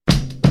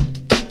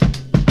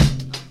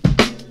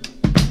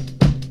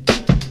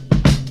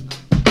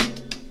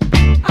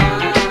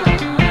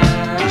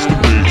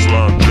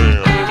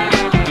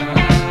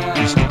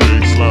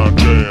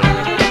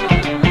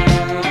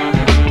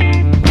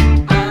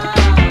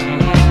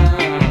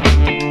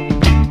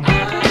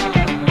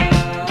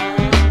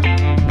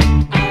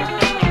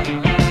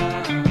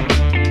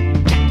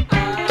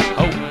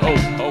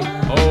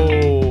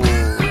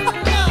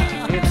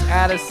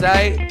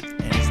Knight.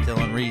 And it's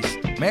Dylan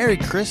Reese. Merry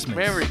Christmas.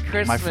 Merry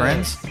Christmas. My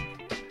friends.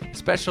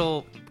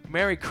 Special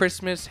Merry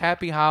Christmas,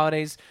 Happy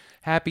Holidays,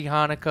 Happy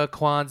Hanukkah,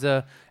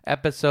 Kwanzaa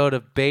episode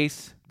of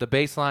The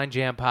Baseline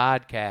Jam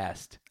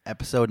Podcast.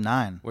 Episode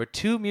 9. Where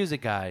two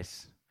music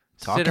guys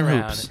Talking sit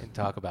around hoops. and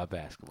talk about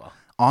basketball.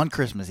 On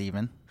Christmas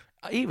even.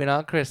 Even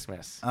on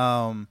Christmas.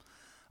 I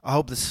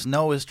hope the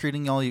snow is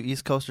treating all you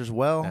East Coasters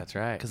well. That's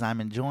right. Because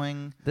I'm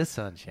enjoying The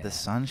sunshine. the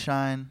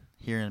sunshine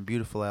here in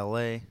beautiful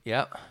L.A.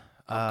 Yep.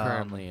 I'm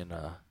currently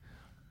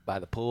by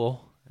the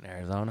pool in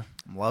Arizona.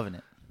 I'm loving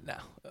it. No,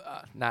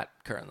 not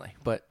currently,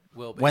 but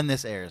will be. When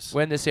this airs.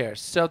 When this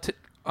airs. So,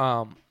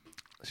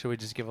 should we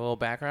just give a little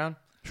background?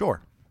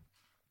 Sure.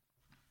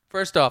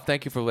 First off,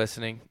 thank you for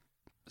listening.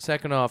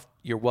 Second off,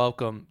 you're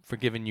welcome for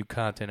giving you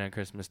content on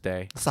Christmas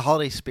Day. It's the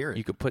holiday spirit.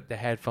 You could put the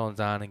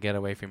headphones on and get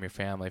away from your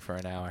family for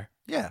an hour.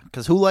 Yeah,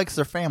 because who likes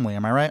their family?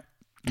 Am I right?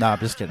 No, I'm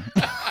just kidding.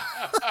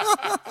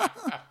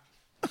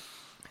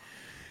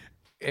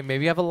 And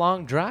maybe have a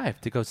long drive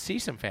to go see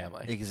some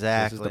family.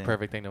 Exactly. This is the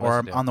perfect thing to Or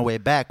listen to. on the way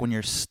back when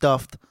you're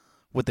stuffed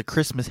with the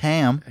Christmas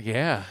ham,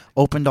 Yeah,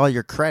 opened all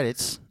your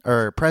credits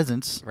or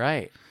presents.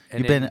 right. And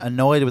You've been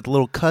annoyed with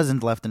little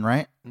cousins left and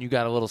right. you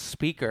got a little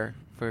speaker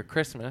for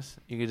Christmas.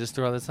 You could just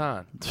throw this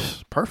on.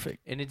 Perfect.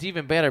 And it's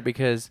even better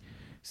because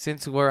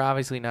since we're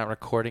obviously not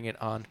recording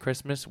it on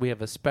Christmas, we have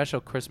a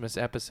special Christmas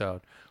episode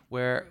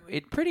where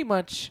it pretty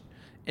much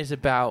is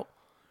about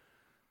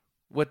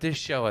what this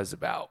show is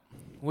about,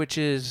 which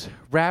is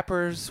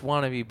rappers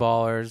want to be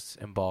ballers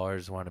and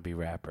ballers want to be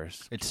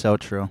rappers. It's so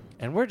true.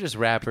 And we're just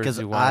rappers Because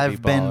who want to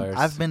be ballers.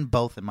 I've been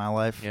both in my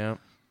life. Yeah.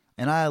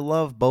 And I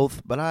love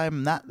both, but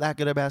I'm not that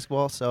good at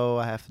basketball, so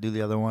I have to do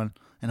the other one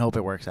and hope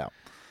it works out.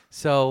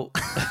 So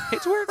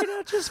it's working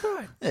out just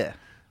fine. Yeah.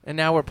 And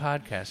now we're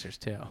podcasters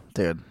too.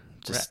 Dude,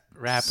 just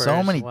Rappers,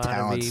 so many wannabe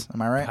talents.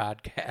 Am I right?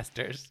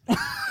 Podcasters.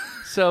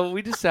 So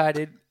we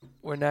decided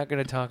we're not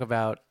going to talk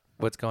about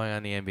what's going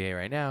on in the NBA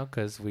right now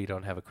because we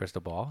don't have a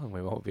crystal ball and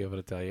we won't be able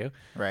to tell you.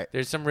 Right.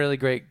 There's some really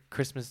great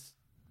Christmas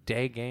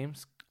Day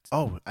games.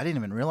 Oh, I didn't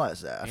even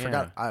realize that. I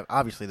forgot.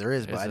 Obviously there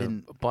is, but There's I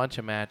didn't. a bunch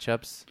of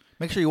matchups.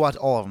 Make sure you watch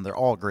all of them. They're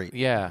all great.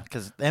 Yeah.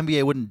 Because the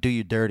NBA wouldn't do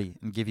you dirty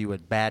and give you a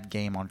bad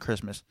game on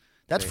Christmas.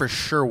 That's for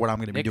sure what I'm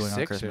going to be Knicks doing on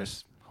Sixers.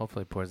 Christmas.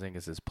 Hopefully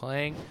Porzingis is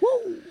playing.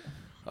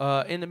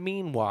 In the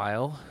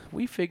meanwhile,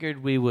 we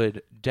figured we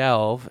would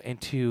delve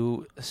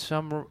into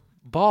some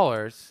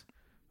ballers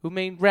who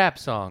made rap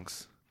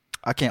songs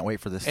I can't wait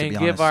for this, to and be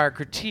give honest. our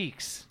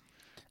critiques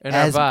and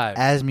as, our vibe.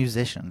 as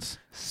musicians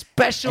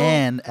Special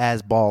and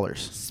as ballers.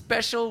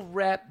 special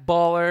rap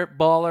baller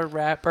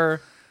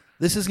rapper.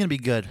 This is going to be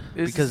good.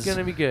 This because is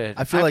gonna be good.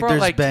 I feel I like brought there's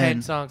like been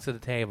 10 songs to the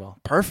table.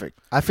 Perfect.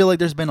 I feel like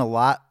there's been a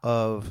lot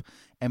of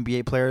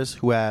NBA players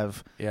who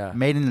have Yeah.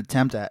 made an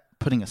attempt at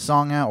putting a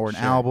song out or an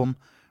Sure. album,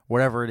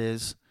 whatever it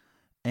is.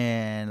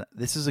 And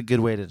this is a good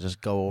way to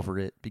just go over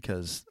it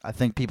because I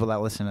think people that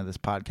listen to this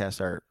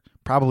podcast are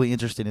probably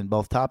interested in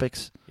both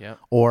topics, Yep.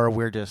 or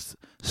we're just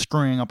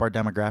screwing up our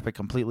demographic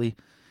completely.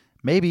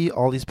 Maybe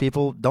all these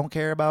people don't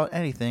care about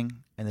anything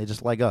and they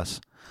just like us.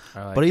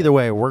 I like But it. either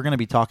way, we're going to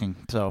be talking.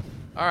 So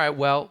All right,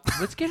 well,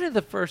 let's get into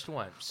the first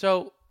one.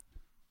 So,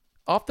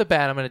 off the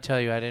bat, I'm going to tell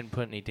you I didn't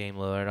put any Dame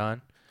Lillard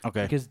on.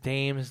 okay, Because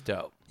Dame is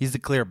dope. he's the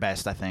clear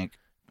best, I think.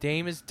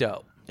 Dame is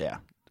dope. Yeah,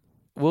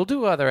 We'll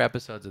do other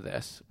episodes of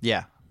this.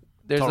 yeah.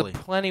 There's Totally.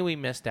 plenty we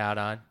missed out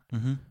on,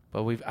 Mm-hmm.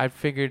 but I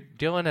figured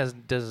Dylan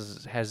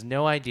has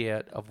no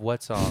idea of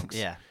what songs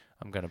Yeah.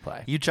 I'm going to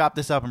play. You chopped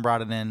this up and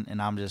brought it in,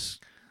 and I'm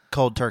just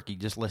cold turkey.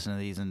 Just listen to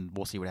these, and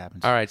we'll see what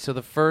happens. All right, so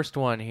the first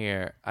one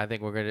here, I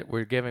think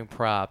we're giving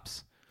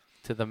props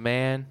to the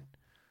man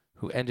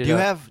who ended Do you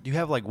up.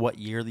 have like what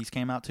year these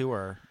came out to,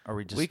 or are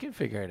we just We can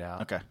figure it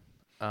out. okay?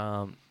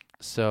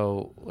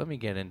 So let me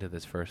get into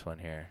this first one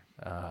here.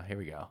 Here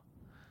we go.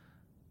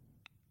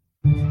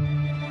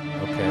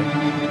 Okay.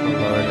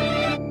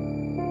 Oh,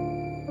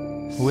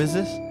 Lord. Who is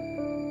this?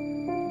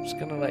 I'm just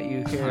gonna let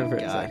you hear it for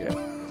a God. second.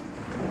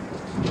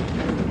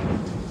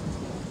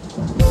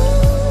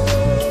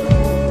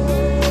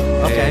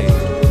 Okay,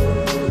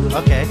 Hey,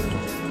 okay.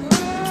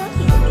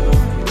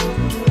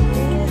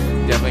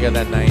 definitely got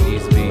that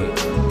 90s beat.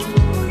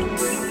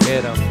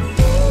 Hit 'em.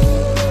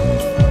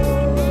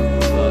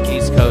 Little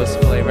East Coast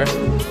flavor.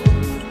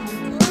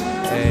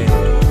 Hey.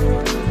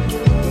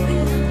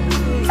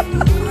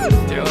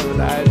 Dylan with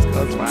eyes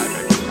closed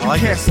vibing. I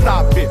like Can't it.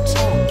 stop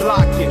it,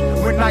 block it,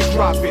 when I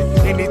drop it.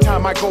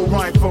 Anytime I go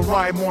rhyme for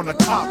rhyme on a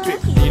topic.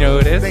 You know who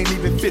it is? Ain't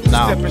even fit to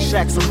No. step in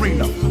Shaq's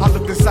arena. I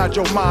looked inside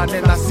your mind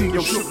and I see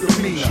your shook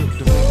demeanor.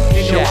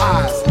 In your Shaq.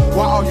 eyes,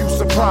 why are you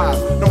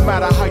surprised? No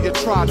matter how you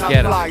try, not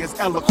Get 'em. fly as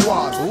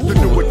eloquence. The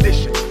new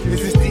edition. Is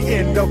this the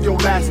end of your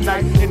last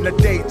night? In the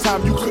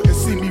daytime, you couldn't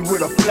see me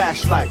with a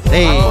flashlight.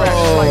 Hey. I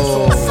crash lights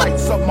on the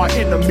sights of my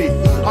enemy.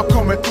 I'm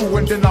coming through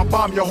and then I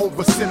bomb your whole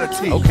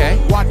vicinity. Okay.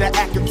 Why the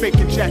acting,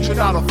 faking, Jack? You're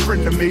not a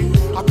friend to me.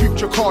 I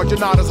peeped your card, you're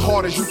not as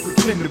hard as you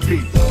pretend to be.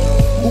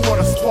 Who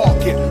wanna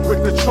spark it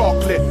with the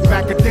chocolate?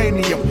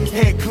 Macadamium,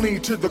 head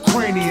clean to the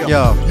cranium.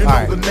 Yo, you know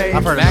alright, the name.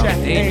 I've heard of Shaq that.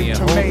 aim Macadamia, to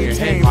hold your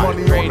maintain head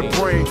money on on the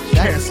brain.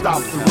 Can't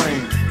stop the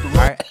rain. All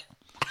right.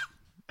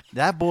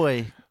 That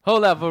boy.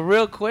 Hold up, but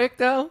real quick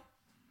though,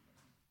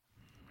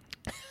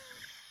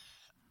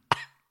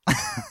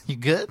 You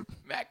good?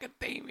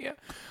 macadamia.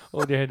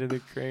 Hold your head to the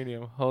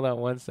cranium. Hold on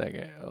 1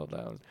 second.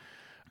 Hold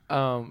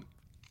on.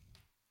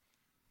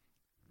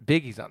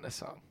 Biggie's on this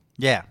song.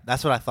 Yeah,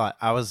 that's what I thought.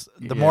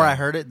 The more I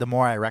heard it, the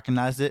more I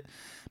recognized it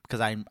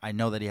because I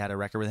know that he had a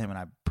record with him, and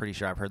I'm pretty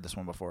sure I've heard this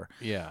one before.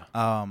 Yeah.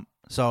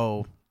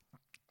 So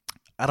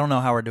I don't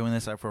know how we're doing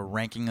this, if we're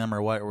ranking them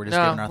or what, or we're just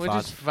giving our we're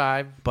thoughts. just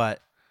vibe.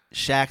 But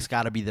Shaq's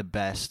got to be the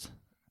best,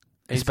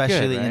 He's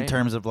especially good, in right?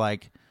 terms of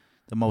like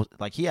the most.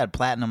 Like he had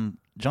platinum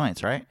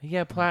joints, right? He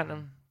had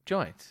platinum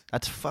joints.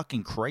 That's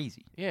fucking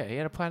crazy. Yeah, he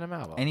had a platinum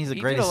album. And he's the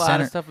He greatest did a lot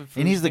center. of stuff with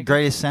And he's the Fruit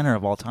greatest center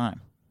of all time.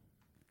 Sneakers.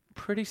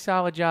 Pretty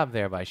solid job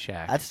there by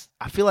Shaq.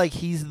 I feel like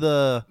he's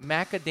the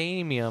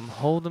Macadamium,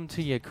 hold him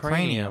to your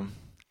cranium.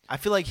 I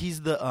feel like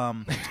he's the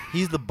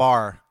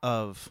bar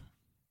of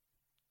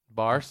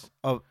Bars.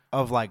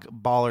 like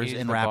ballers He's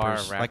and the bar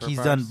rappers. of Like rapper he's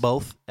bars? done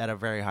both at a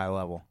very high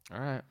level.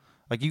 All right.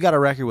 Like you got a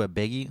record with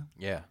Biggie,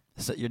 Yeah,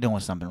 so you're doing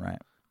something right.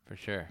 for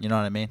sure. You know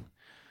what I mean?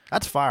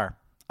 That's fire.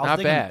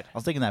 Not bad. I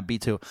was thinking that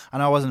beat too. I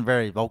know I wasn't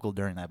very vocal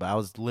during that, but I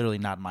was literally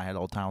nodding my head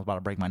all the time. I was about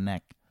to break my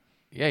neck.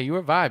 Yeah, you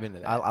were vibing to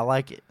that. I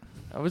like it.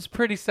 It was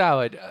pretty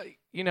solid.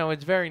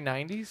 It's very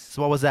 90s.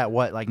 So what was that?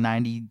 What, like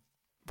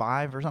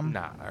 95 or something?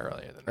 Nah,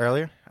 earlier than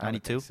Earlier? that. I would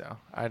 92? think so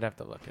I'd have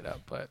to look it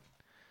up, but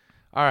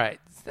all right,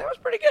 that was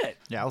pretty good.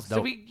 Yeah, it was So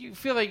dope. you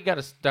feel like you got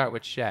to start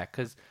with Shaq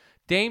because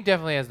Dame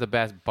definitely has the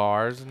best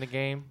bars in the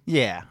game,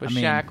 Yeah. but I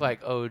mean, Shaq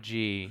like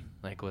OG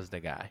was the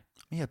guy.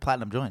 he had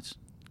platinum joints.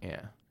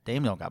 Yeah,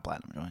 Dame don't got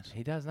platinum joints.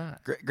 he does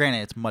not.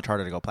 Granted, it's much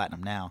harder to go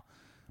platinum now,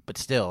 but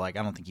still, like,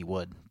 I don't think he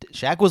would.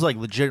 Shaq was like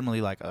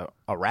legitimately like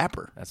a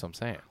rapper. That's what I'm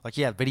saying. Like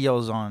he had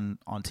videos on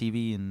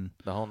TV and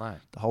The whole night.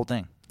 the whole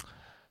thing.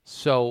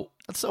 So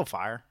That's so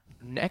fire.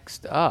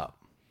 next up,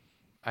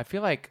 I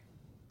feel like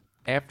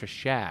after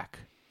Shaq,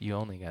 you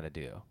only got to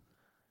do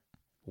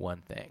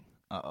one thing.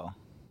 Uh-oh.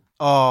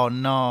 Oh,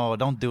 no.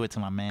 Don't do it to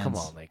my man. Come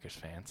on, Lakers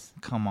fans.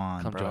 Come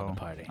on, Come bro. join the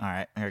party. All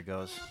right, here it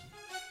goes.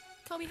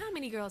 Kobe, how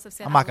many girls have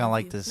said I'm not I gonna love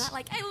like you? this. Not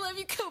like I love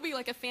you, Kobe,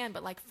 like a fan,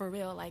 but like for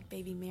real, like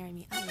baby, marry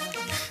me. I love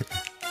you.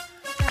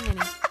 How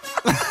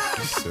many?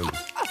 Silly.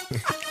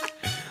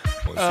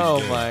 Once Oh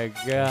again. my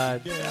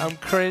God, I'm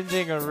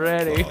cringing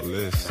already. All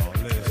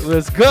this.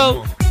 Let's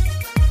go.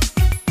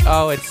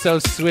 Oh, it's so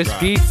Swiss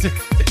Beats.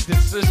 The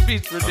Swiss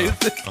Beats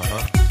produced it.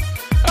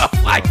 Oh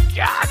my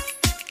God.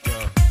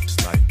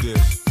 It's like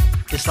this.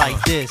 It's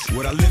like this.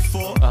 What I live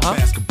for?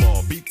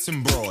 Basketball, beats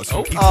and brawls.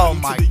 From East Oh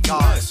Philly my to the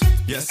God. US.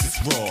 Yes, it's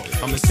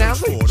raw. I'm a Sounds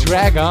search like for the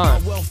Drag one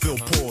On. my wealth feel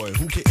poor.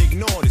 Who can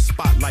ignore this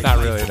spotlight? Not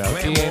like really, for though.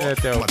 He glamour? ain't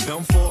that dope. Am I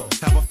done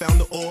for? Have I found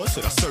the ore?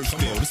 Should I search still?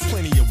 There's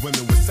plenty of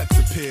women with sex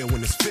appeal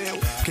when it's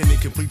filled. Can they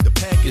complete the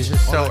package? This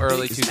is so All I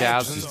early think is 2000s,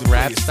 actresses, the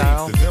rap way it's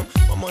style. safe to them.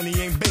 My money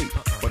ain't bait,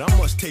 but I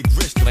must take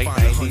risks to Late find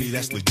a 90s. honey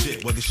that's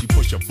legit. Whether she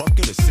push a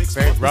bucket or 6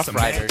 Very foot with Rough some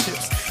mad Riders.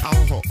 chips. Out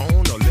on her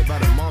own or live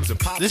out of mom's and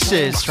pop's This home.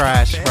 shit is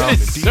trash, bro.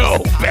 It's so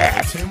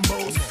bad.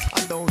 Timbos,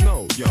 I don't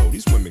know, yo.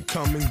 These women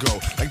come and go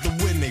like the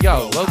wind they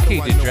Yo, blow. low How do key,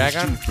 I did know Drag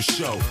it's On- you for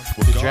show?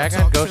 did Drag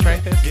On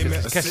ghostwrite this? Give me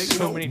a Because there's so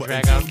signal, many but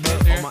Drag On until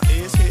fans then, here. on my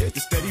ears here, the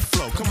steady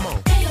flow. Come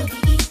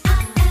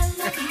on.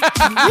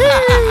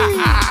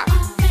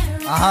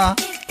 Uh-huh.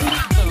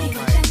 Oh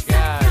my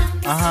God.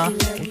 Uh-huh.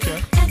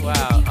 Okay.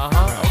 Wow.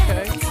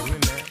 Okay.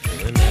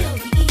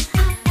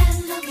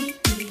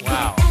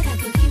 Wow.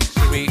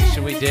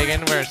 Should we dig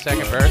in for a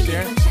second verse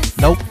here?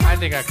 Nope. I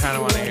think I kind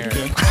of want to hear it.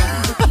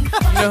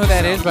 You know who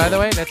that is, by the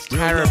way? That's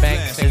Tyra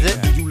Banks. Is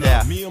it? Do you love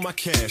Yeah. me or my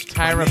cash?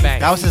 Tyra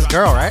Banks. That was his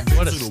girl, right?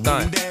 What a To the stunt.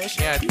 Wing Dash.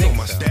 Yeah, I You think know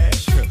my so.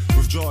 stash.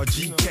 Withdraw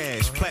G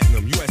cash,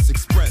 platinum, US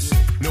Express.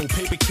 No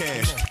paper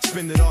cash.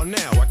 Spend it all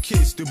now. Our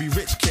kids still be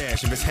rich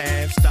cash. If it's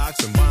half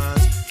stocks and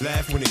bonds,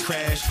 laugh when it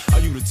crash. Are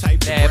you the type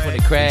to Laugh brag? when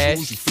it crash. The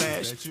jewels you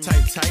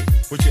flash.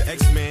 Type with your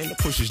ex-man that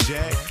pushes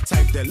jag.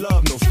 Type that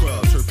love no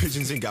scrubs. Her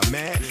pigeons ain't got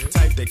mad.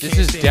 Type that This can't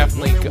is stand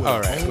definitely women go- with all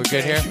right, her own we're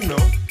good cash, here? You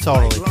know,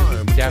 Totally. like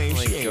lying, but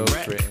Definitely claim she ain't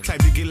rap. ghostwritten.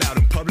 Type to get loud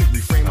in public,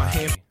 refrain my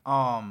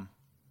hand.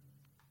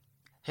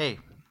 Hey,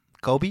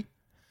 Kobe,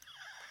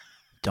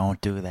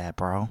 don't do that,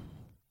 bro.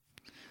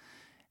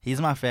 He's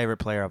my favorite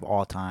player of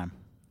all time.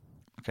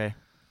 Okay?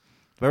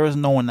 There is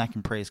no one that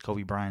can praise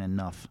Kobe Bryant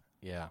enough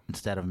Yeah,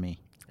 instead of me.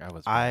 I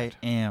I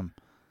am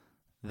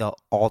the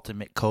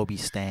ultimate Kobe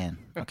stan,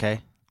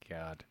 okay?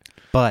 God.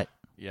 But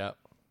Yep.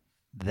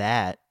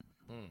 that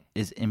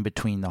is in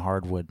between the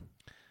hardwood,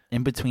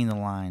 in between the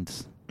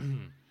lines.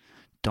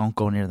 Don't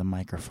go near the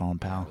microphone,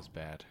 That pal. was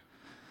bad.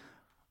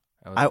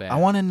 That was bad. I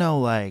want to know,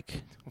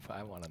 like,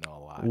 I want to know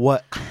a lot.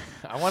 what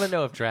I want to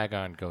know if Drag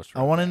On Ghost.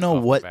 I want to know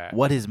off the bat.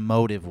 what his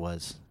motive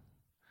was.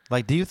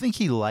 Like, do you think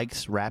he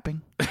likes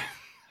rapping, I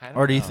don't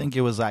or do you know. think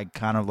it was like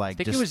kind of like I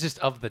think just it was just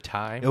of the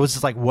time. it was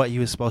just like what he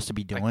was supposed to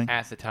be like, doing?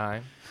 at the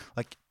time.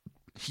 Like,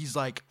 he's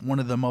like one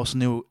of the most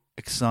new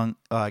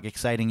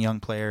exciting young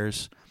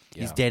players.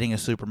 He's Yeah. dating a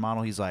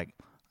supermodel. He's like,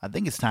 I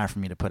think it's time for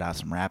me to put out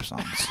some rap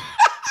songs.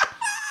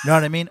 You know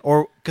what I mean?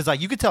 Or because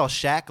like you could tell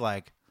Shaq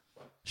was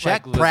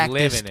practiced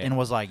living it. and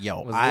was like,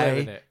 "Yo, Was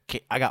living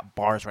it. I got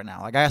bars right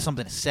now. Like I got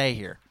something to say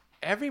here."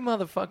 Every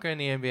motherfucker in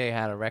the NBA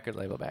had a record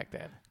label back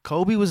then.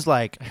 Kobe was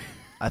like,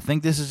 "I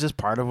think this is just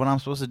part of what I'm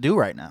supposed to do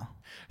right now,"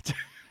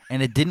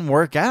 and it didn't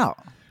work out,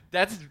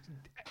 That had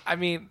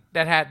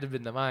to have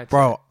been the mindset.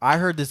 bro. I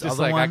heard this Just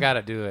other like, one. I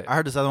gotta do it. I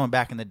heard this other one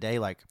back in the day,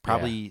 like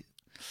probably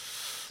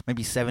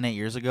maybe 7-8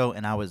 years ago,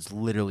 and I was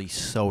literally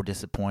so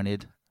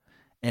disappointed.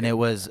 And it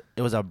was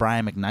a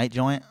Brian McKnight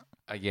joint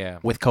Yeah.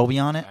 with Kobe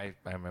on it. I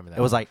remember that.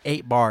 It was like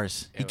 8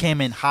 bars. He It came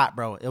in hot,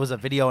 bro. It was a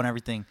video and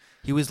everything.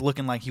 He was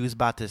looking like he was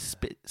about to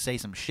say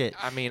some shit.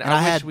 I mean, And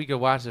I wish we could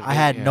watch it. I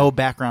had no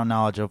background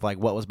knowledge of like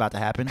what was about to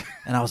happen,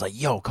 and I was like,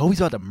 "Yo, Kobe's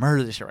about to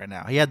murder this shit right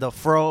now." He had the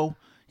fro,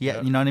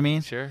 Yep. you know what I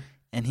mean? Sure.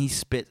 And he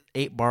spit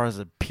 8 bars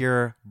of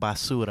pure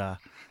basura,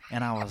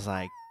 and I was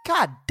like,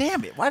 "God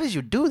damn it! Why did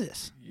you do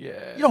this?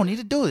 Yeah. You don't need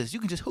to do this. You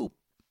can just hoop."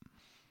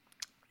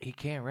 He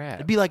can't rap.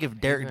 It'd be like if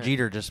Derek Isn't it?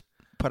 Jeter just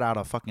put out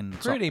a fucking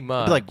song. Pretty It'd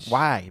much. be like,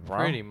 why, bro?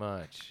 Pretty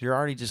much. You're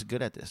already just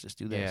good at this. Just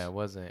do this. Yeah, it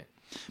wasn't.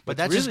 But It's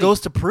that just really-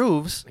 goes to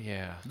prove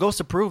Yeah.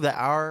 that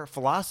our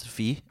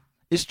philosophy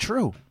is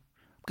true.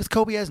 Because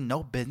Kobe has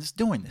no business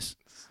doing this.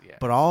 Yeah.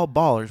 But all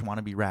ballers want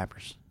to be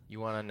rappers. You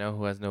want to know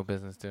who has no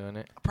business doing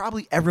it?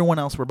 Probably everyone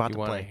else we're about You to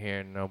want to play.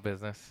 hear no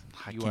business?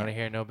 I You want to can't.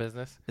 hear no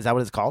business? Is that what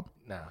it's called?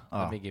 No. Oh.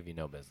 Let me give you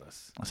no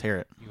business. Let's hear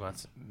it. You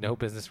want no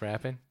business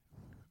rapping?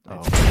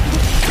 Oh.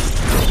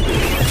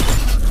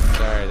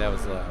 Sorry, that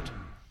was loud.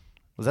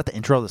 Was that the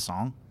intro of the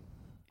song?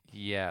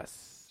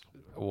 Yes.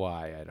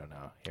 Why? I don't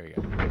know. Here we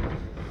go.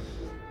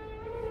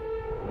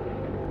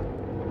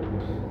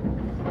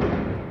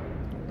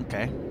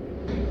 Okay.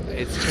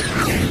 It's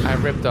I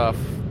ripped off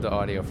the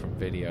audio from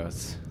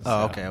videos.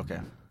 Oh, so- okay.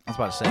 I was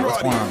about to say,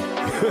 what's going on?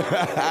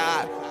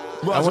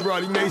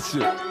 Maserati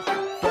Nation.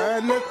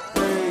 Find that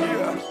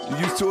thing.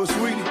 You used to it,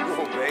 sweetie?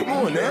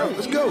 Come on now,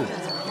 let's go.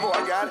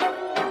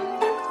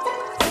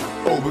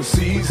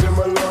 Overseas in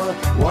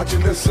Milan,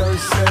 watching the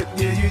sunset.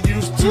 Yeah, you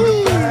used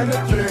to find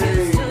that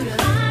thing.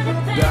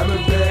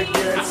 Diamond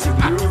baguettes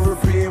and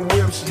European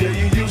whips. Yeah,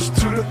 you used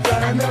to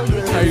find that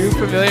thing. Are you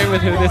familiar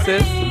with who this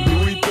is?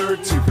 Louis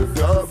 13, the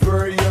Dom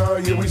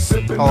Perignon. Yeah, we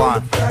sipping Hold on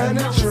on. the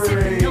finest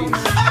drinks.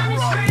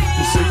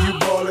 You say you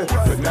ballin',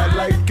 but not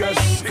like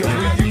us,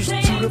 'cause we used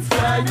to the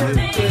fire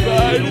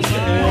thing.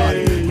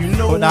 You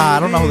know Oh, nah, I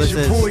don't know who this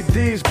your is. boy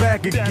D's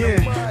back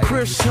again.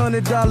 Chris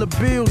 $100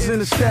 bills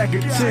in a stack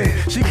of 10.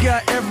 She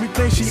got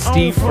everything she Steve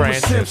owned from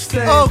Francis. a simp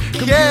stand. Okay.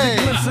 Come get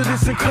a glimpse of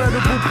this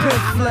incredible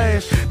pimp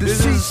flash. The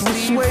This is seats was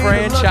Steve suede, the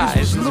Franchise, luggage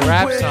was his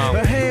rap Louis. song,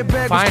 Her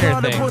handbag was Finer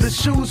Prada, but Things. the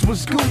shoes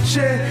was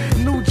Gucci.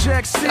 New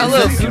Jack City.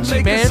 Hello, Making Gucci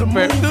some man,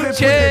 movement, Gucci. put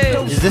that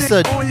dope Is this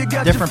stick a on, you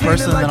got different you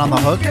person feeling than on the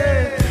like hook?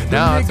 Bouquet.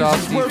 No, it's Them all niggas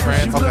is Steve working,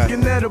 Francis. she's Okay.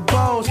 looking at her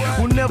balls.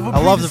 Will never I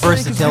be love the same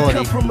 'cause we versatility.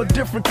 come from a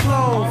different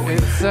clothes.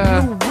 It's,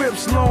 New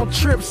whips, long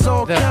trips,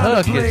 all the kind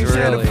hook of is blings.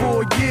 Had really- it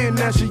for a year,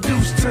 now she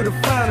used to the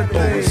finer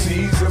things.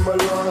 Overseas in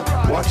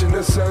Milan, watching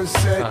the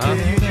sunset. Uh-huh.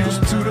 Yeah, you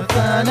used to the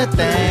finer The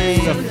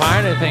things.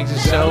 finer things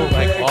is so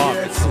like off.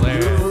 It's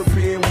hilarious.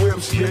 European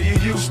whips, yeah, you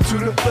used to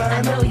the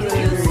finer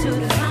things.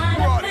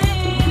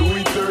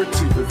 Louis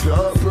 13, the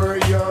Dom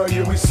Perignon,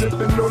 yeah, we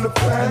sipping on the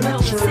finer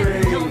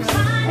drinks.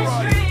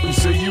 You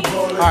say you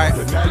ballin', All right,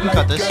 but not you cut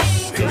like this.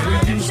 us, 'cause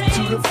we used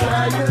to the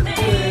finer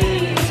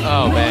things.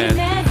 Oh man.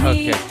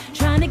 Okay.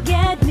 Trying to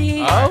get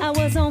me. Oh. I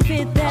was on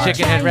Fifth Avenue.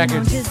 Chicken Head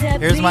Records.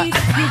 Here's my- You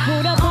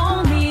pulled up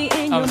on me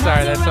in I'm your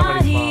sorry, that's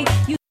somebody's Maserati. mom.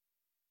 You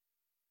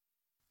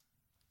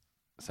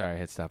Sorry, I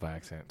hit stop by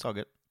accident. It's all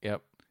good.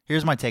 Yep.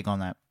 Here's my take on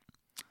that.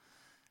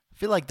 I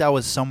feel like that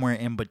was somewhere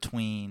in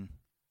between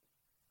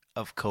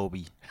of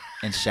Kobe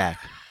and Shaq.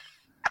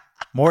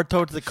 More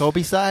towards the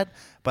Kobe side,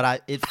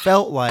 but it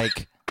felt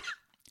like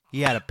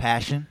he had a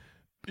passion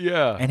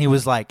Yeah. and he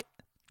was like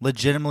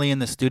legitimately in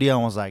the studio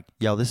and was like,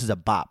 "Yo, this is a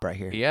bop right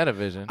here." He had a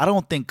vision. I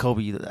don't think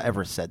Kobe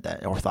ever said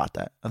that or thought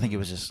that. I think it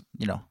was just,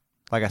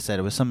 like I said,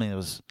 it was something that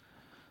was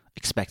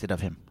expected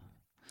of him.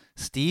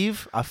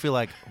 Steve, I feel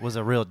like, was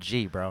a real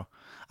G, bro.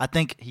 I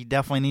think he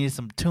definitely needed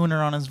some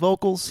tuner on his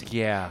vocals.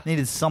 Yeah.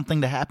 Needed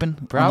something to happen.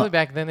 Probably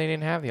back then they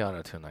didn't have the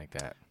auto tune like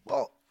that.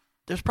 Well,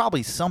 there's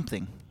probably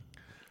something.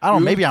 I don't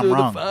know. Maybe I'm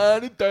wrong.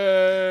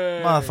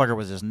 Motherfucker. Motherfucker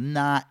was just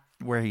not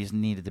where he's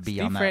needed to be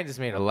Steve on that. Francis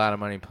made a lot of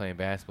money playing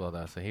basketball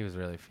though, so he was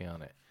really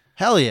feeling it.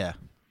 Hell yeah.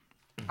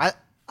 I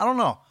don't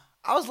know.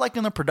 I was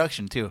liking the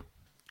production too.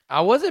 I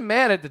wasn't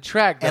mad at the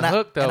track. The And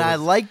hook though. I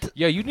was- liked.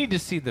 Yo, you need to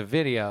see the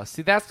video.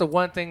 See, that's the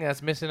one thing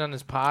that's missing on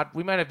this pod.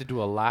 We might have to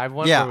do a live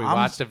one Yeah, where we I'm-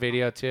 watch the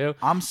video too.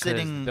 I'm 'Cause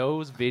sitting.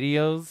 those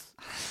videos.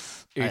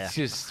 Yeah. It's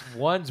just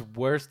one's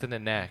worse than the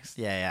next.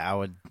 Yeah, I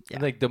would. Yeah.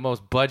 Like the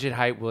most budget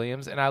hype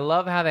Williams, and I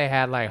love how they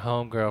had like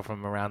homegirl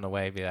from around the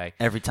way be like,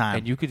 Every time.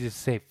 and you could just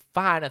say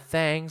finer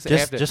things.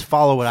 just after, just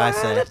follow what I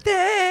finer said.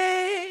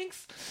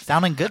 things.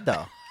 Sounding good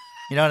though.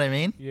 You know what I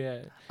mean?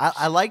 Yeah.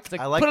 I liked.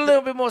 Like, I liked. put a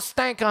little bit more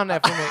stank on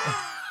that for me.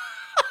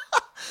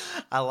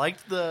 I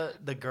liked the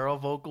girl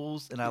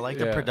vocals, and I liked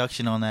the Yeah.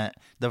 production on that.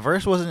 The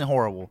verse wasn't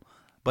horrible,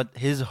 but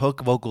his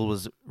hook vocal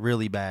was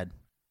really bad.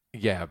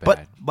 Yeah, bad.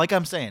 But like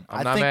I'm saying, I'm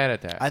I not think, mad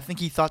at that. I think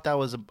he thought that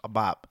was a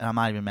bop, and I'm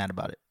not even mad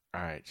about it.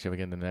 All right, should we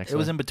get into the next It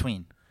was one? in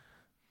between.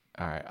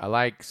 All right, I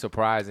like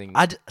surprising.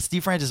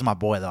 Steve Francis is my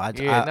boy, though. I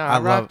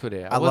love, rocked with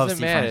it. I love wasn't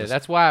Steve mad at it. Francis.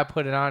 That's why I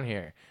put it on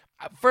here.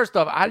 First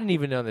off, I didn't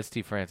even know that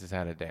Steve Francis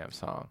had a damn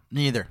song.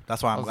 Neither.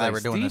 That's why I I'm was glad like, we're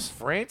doing Steve this.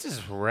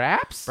 Francis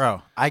raps?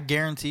 Bro, I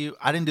guarantee you,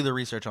 I didn't do the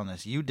research on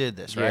this. You did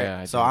this, right? Yeah,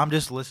 I so did. I'm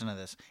just listening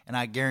to this, and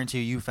I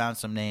guarantee you found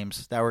some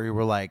names that were you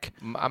were like,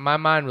 My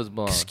mind was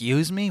blown.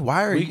 excuse me?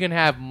 Why are We you? can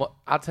have,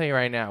 I'll tell you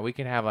right now, we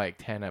can have like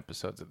 10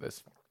 episodes of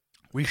this.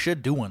 We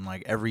should do one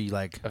like every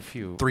like A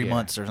few. 3 yeah.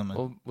 months or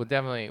something. We'll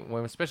definitely,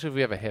 especially if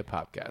we have a hip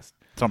hop cast.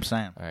 That's what I'm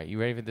saying. All right, you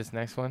ready for this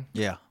next one?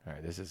 Yeah. All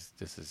right, this is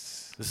This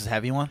is a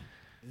heavy one.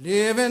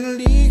 Living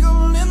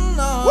legal in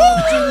large,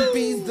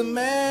 GP's the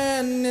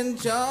man in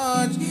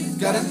charge.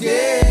 Got a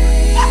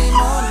game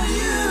on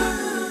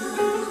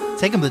you.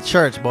 Take him to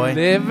church, boy.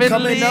 living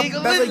Coming up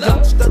legal as a in love.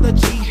 youngster, the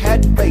G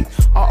had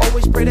faith. I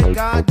always pray to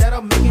God that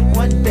I'll make it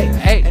one day.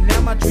 Hey. And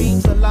now my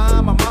dreams are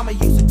lie. My mama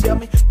used to tell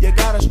me, you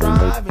gotta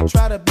strive and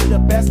try to be the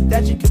best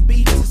that you can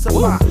be to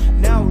survive.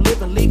 Now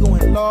living legal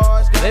and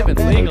large. Got a Living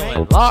bad legal bank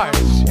and large.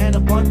 And a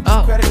bunch Oh.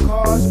 of credit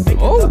cards.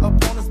 Making Oh. the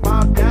opponents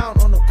bow down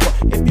on the court.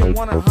 If you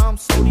wanna hum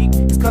so deep,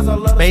 it's cause I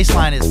love the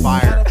Baseline is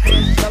fire.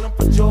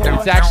 There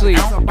was actually,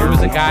 there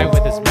was a guy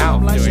with his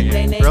mouth doing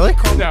it. Really?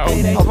 No.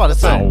 I was about to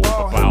say.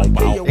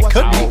 It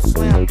could be.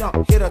 Slam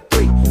dunk, hit a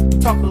three,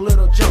 talk a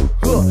little jump.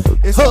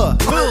 It's Huh.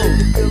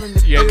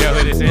 You know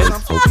who this is?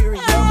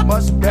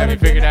 Have you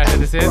figured out who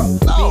this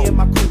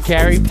is?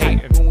 Carrie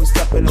Payton. When we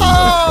step in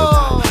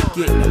the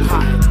getting them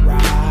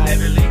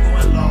hot,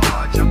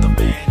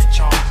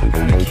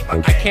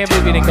 I can't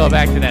believe you didn't go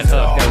back to that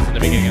hook that was in the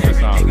beginning of the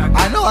song.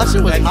 I know that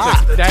shit was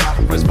hot.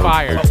 That was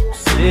fire.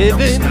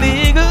 Living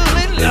legal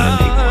and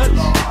large.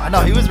 I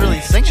know he was really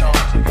singing.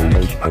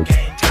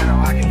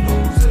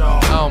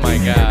 Oh my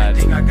god.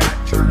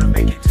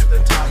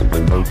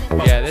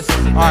 Yeah, this is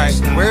All right,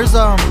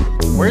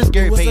 where's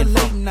Gary It was a Payton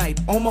late from? night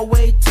on my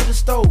way to the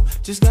stove.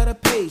 Just got a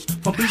page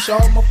from Bisha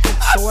on my foot,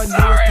 so I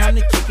know it's time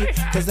to kick it.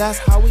 Cause that's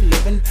how we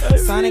living.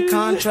 Signing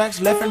contracts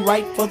left and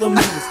right for the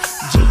movies.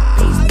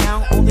 GP's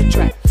now on the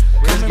track.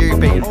 Where's Gary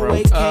Payton from?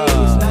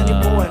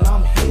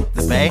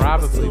 The Bay?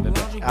 probably the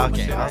Bay.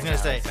 Okay, I was gonna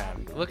say,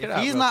 Look it if up.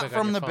 he's real not quick on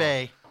from your the phone.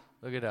 Bay,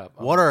 Look it up.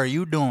 what are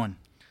you doing?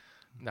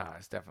 Nah,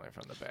 it's definitely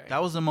from the Bay.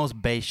 That was the most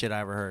Bay shit I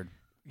ever heard.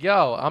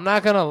 Yo, I'm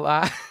not gonna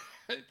lie.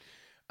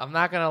 I'm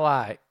not gonna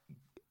lie.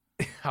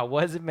 I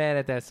wasn't mad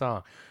at that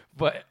song,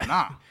 but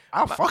Nah,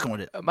 I'm fucking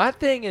with it. my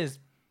thing is,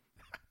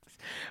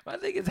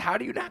 how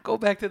do you not go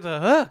back to the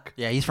hook?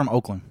 Yeah, he's from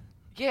Oakland.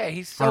 Yeah,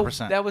 he's so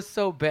 100%. that was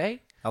so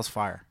Bay. That was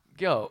fire.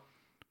 Yo,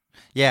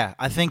 Yeah,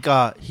 I think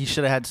he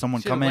should have had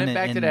someone should come have in went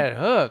back and, to that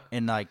hook.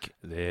 and like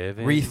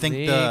Living rethink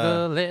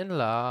legal and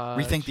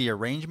large. rethink the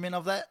arrangement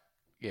of that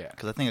Yeah,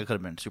 because I think it could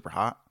have been super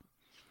hot.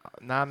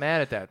 not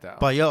mad at that though.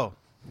 But yo,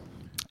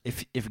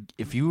 if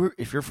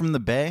you're from the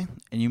Bay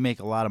and you make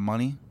a lot of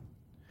money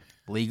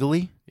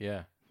legally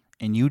yeah,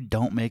 and you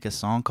don't make a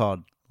song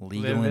called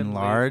Legal Living and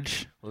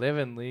Large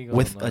living legal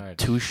with and a large.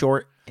 too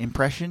short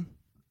impression,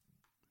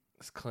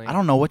 It's clean. I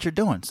don't know what you're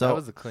doing. That So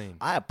was a clean.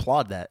 I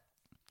applaud that.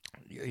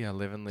 Yeah,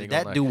 living legal. Did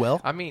that and do large.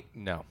 well? I mean,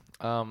 no.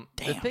 The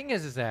Damn. thing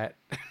is that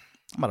I'm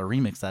about to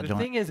remix that the joint.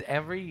 thing is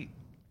every.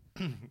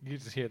 You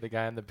just hear the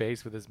guy in the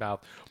bass with his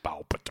mouth.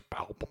 Bow, bow,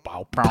 bow,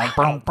 bow, Bow, bow,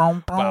 bow,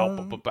 bow,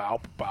 bow. bow,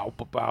 bow, bow,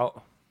 bow,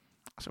 bow.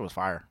 That shit was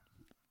fire.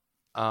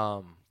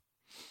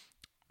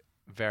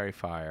 Very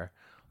fire,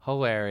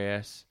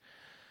 hilarious.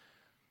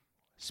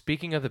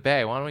 Speaking of the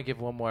Bay, why don't we give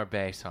one more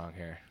Bay song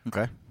here?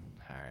 Okay.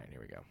 All right, here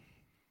we go.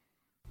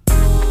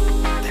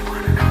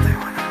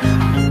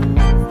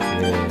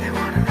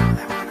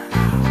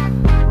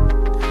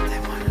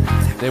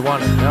 They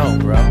want to know,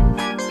 bro.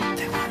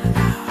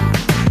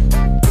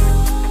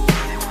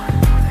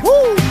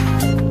 Woo!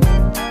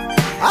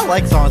 I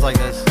like songs like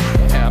this.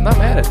 Yeah, I'm not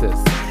mad at this.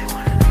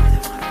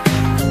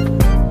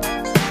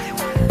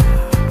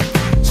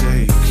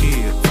 J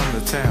Kid from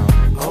the town.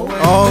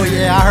 Oh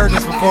yeah, I heard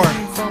this before.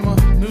 From a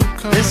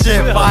newcomer. This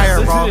shit fire,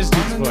 Listen bro. to this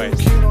dude's I'm the new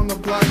voice. kid on the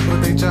block, but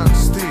they John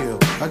Steele.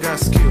 I got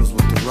skills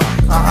with the rock.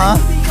 Uh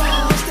huh.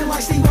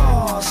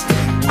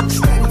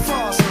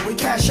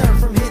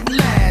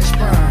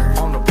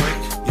 On the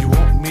break, you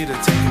want me to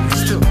take it? He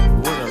stood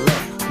with a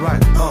left,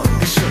 right,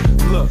 he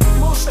should look. I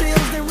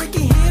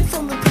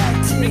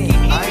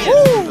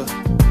ain't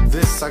do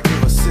this, I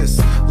give assists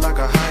like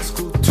a high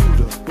school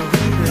tutor. But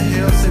who the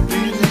hell said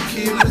being a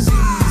kid is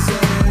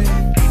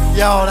easy?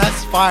 Yo,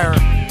 that's fire.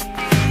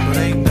 But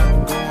ain't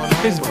nothing going on.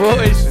 His with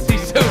voice, kids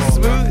he's so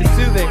smooth and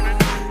soothing.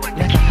 Like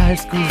a high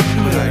school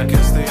But I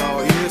guess they all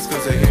is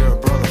cause they hear a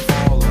brother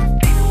falling.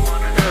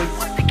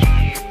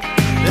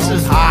 This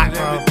is hot,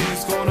 bro.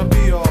 Everything's gonna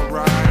be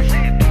alright.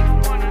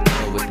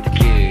 with the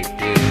kid,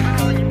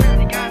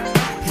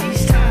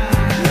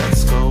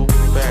 Let's go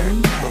back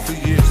a few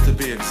years to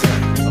be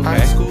exact.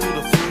 High school,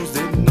 the fools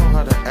didn't know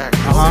how to act.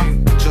 Uh-huh.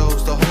 St.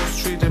 Joe's, the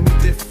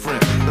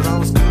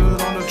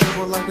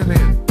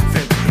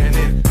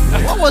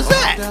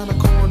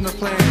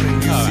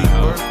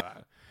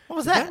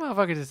was That that?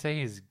 motherfucker to say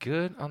he's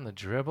good on the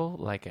dribble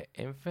like an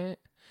infant,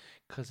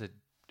 cause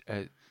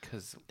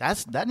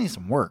That needs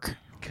some work.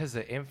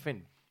 the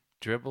infant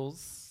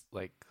dribbles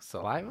like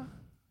saliva.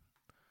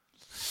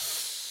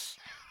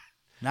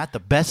 Not the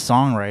best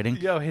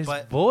songwriting. Yo, his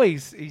But-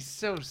 voice, he's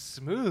so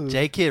smooth.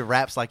 J Kid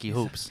raps like he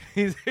hoops.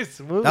 he's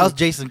smooth. That was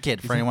Jason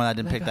Kidd. For anyone that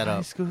didn't pick that High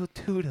up, school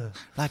tutor.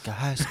 like a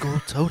high school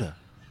toter.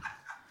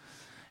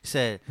 He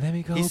said. Let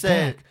me go He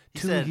said. back He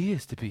 2 said.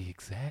 years to be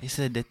exact. He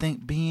said they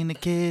think being a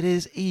kid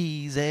is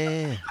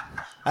easy.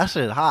 That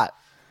shit is hot.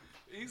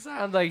 He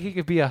sounds like he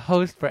could be a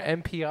host for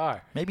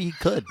NPR. Maybe he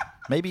could.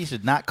 Maybe he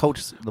should not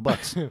coach the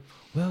Bucks.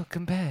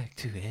 Welcome back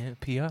to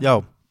NPR.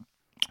 Yo,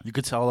 you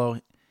could tell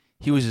though,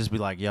 he would just be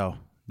like, "Yo,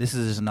 this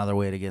is just another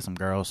way to get some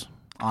girls."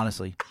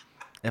 Honestly,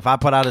 if I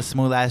put out a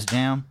smooth ass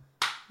jam,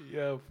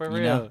 Yo, for you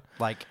real. know,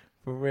 like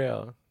For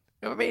real.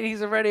 I mean,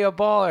 he's already a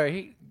baller.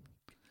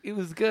 He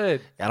was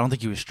good. I don't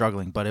think he was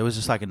struggling, but it was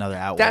just like another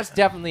outlet. That's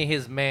definitely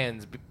his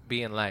man's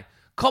being like,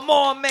 come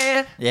on,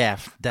 man. yeah,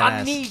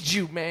 I need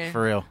you, man.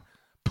 for real,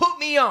 Put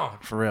me on.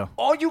 for real.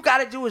 All you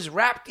got to do is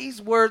rap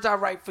these words I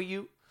write for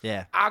you.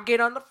 Yeah, I'll get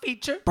on the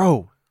feature.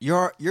 bro,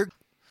 you're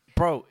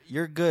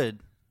good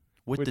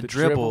with the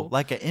dribble, dribble?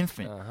 like an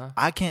infant. Uh-huh.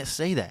 I can't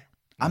say that.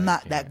 I'm No, you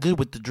not that can't. good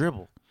with the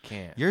dribble.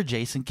 Can't. You're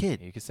Jason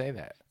Kidd. You can say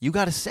that. You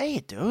got to say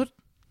it, dude.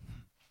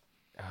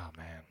 Oh,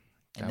 man.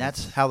 And That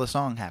that's was how the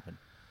song happened.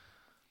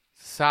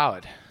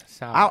 solid.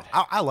 Solid.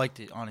 I liked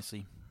it,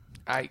 honestly.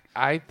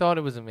 I thought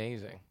it was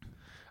amazing.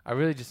 I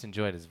really just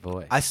enjoyed his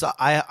voice. I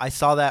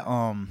saw that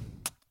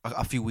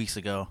a few weeks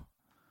ago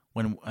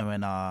when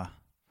I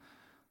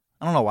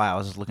don't know why I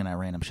was just looking at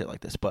random shit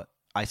like this, but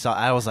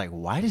I was like,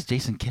 why does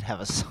Jason Kidd have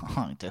a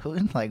song,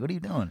 dude? Like, what are you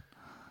doing?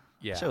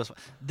 yeah. Shit was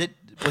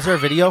there a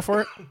video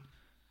for it?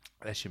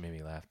 That shit made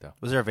me laugh, though.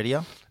 Was there a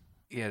video?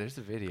 Yeah, there's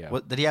a video.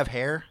 What did he have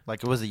hair?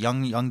 Like it was a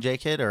young J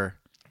Kid or?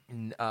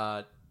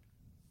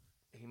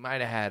 He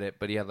might have had it,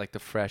 but he had like the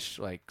fresh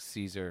like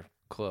Caesar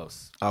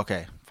close.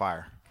 Okay,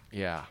 fire.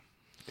 Yeah,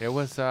 it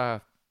was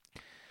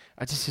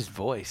just his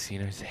voice. You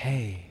know, he's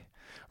hey,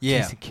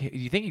 Yeah. Jason Kidd.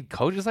 You think he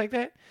coaches like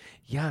that?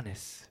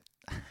 Giannis,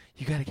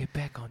 you got to get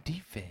back on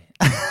defense.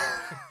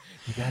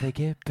 You got to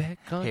get back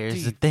on defense.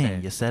 Here's the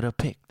thing: you set a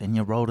pick, then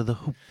you roll to the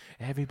hoop.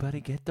 Everybody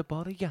get the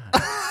ball to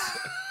Giannis.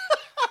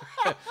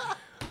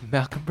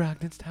 Malcolm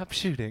Brogdon, stop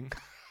shooting.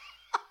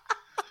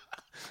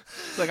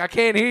 It's like, I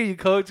can't hear you,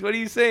 coach. What are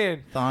you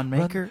saying? Thon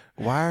Maker,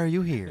 why are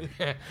you here?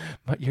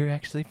 But you're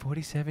actually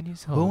 47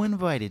 years old. Who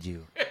invited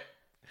you?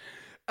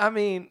 I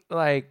mean,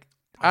 like,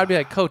 I'd be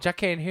like, coach, I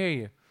can't hear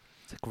you.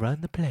 It's like, run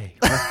the play.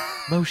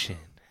 Motion.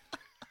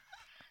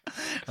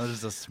 It was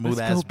just a smooth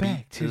Let's go ass back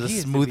beat. 2 It was a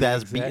years to smooth be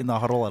ass beat exact. in the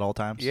huddle at all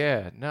times.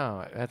 Yeah,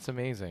 no, that's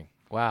amazing.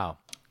 Wow.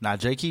 Nah,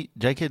 J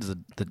Kid's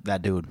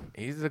that dude.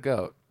 He's the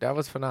GOAT. That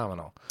was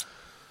phenomenal.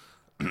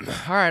 All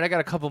right, I got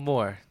a couple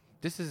more.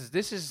 This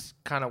is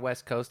kind of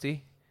West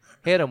Coasty.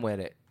 Hit him with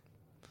it.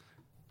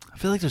 I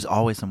feel like there's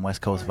always some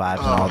West Coast vibes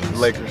in all these.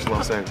 Lakers,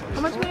 Los Angeles.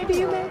 How much money do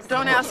you make?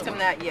 Don't ask him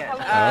that yet.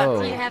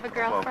 Oh. Do you have a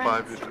About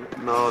girlfriend? 5 years.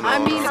 No. I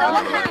mean,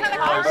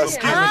 excuse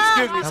me.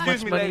 How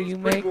much money do you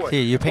make?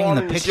 Here, you're painting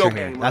the picture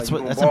here. That's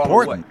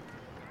important.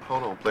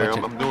 Hold on, player.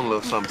 I'm doing a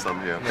little something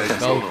here. Okay, just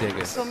Gold hold on.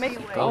 digger. so make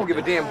it I don't give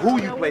a damn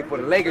who you play for.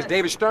 The Lakers,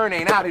 David Stern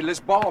ain't out here. Let's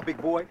ball, big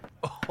boy.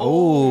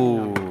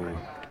 Oh,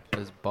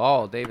 This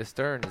ball, David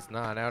Stern, is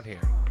not out here.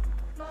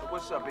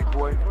 What's up, big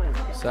boy?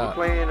 What's up?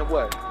 Playing or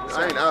what?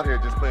 I ain't out here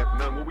just playing for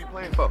nothing. What we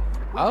playing for?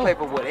 We Oh. play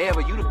for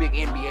whatever. You the big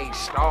NBA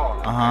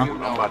star. Uh-huh. You I'm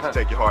know, about to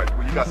take your heart.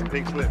 Well, you got some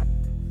pink slip.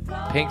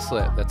 Pink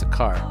slip. That's a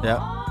car.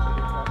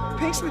 yeah.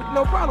 Pink slip,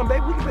 no problem,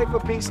 baby. We can play for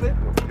pink slip.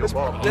 Let's,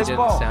 ball. He let's didn't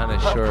ball. sound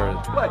as sure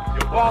as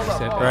What? Ball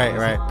said up. that.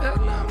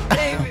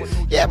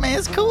 Right. Yeah, man,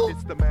 it's cool.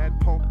 It's the mad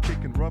punk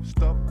kicking rough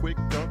stuff, quick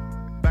dunk,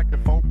 back to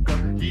funk.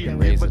 can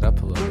raise it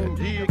up a little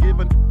bit. Yeah,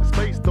 given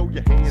space, throw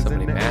your hands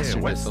Somebody in the mastered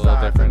air. this West a little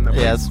side different. in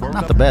Yeah, it's Word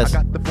not up. the best.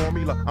 I got the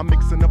formula. I'm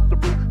mixing up the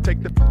root.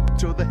 Take the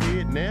to the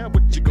head now.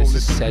 What you gonna This do?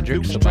 is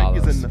Cedric New strike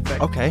is Sabalos. in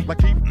effect. Okay.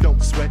 Like he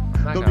don't sweat.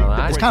 not Don't gonna need lie.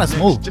 to It's break kinda necks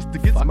smooth. Just to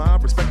get my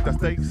respect, I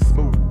stay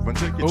smooth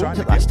until you try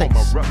to I get stay on my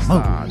rough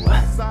smooth. side.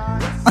 West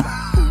side,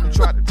 who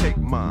try to take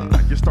mine?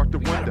 You start to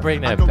wonder.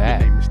 bring I that know your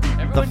back. name is Stevie.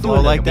 Everyone flow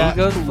doing like the that.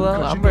 Migos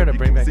flow. I'm ready to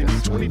bring back the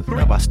smooth. How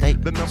about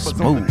state? The numbers on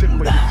the Smooth. tip of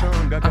your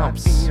tongue, I got I'm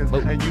ends,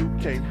 smooth. and you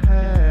can't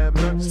have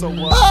none. So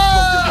blow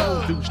your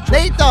own douche truck.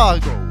 Nate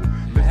Dogg.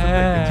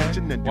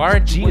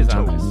 Warren G is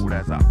on this.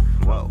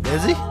 this.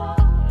 Is he?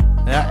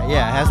 Yeah,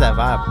 it has that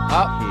vibe.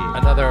 Oh,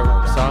 another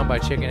song by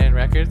Chicken Head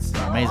Records.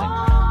 Amazing.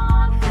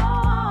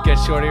 Get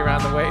Shorty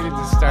around the way to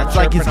just start. That's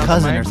like his chirping on the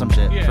cousin mic. or some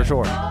shit, Yeah. for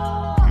sure.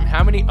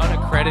 How many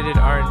unaccredited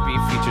R&B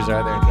features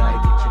are there?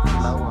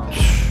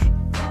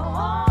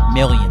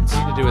 Millions.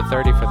 Need to do a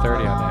 30 for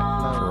 30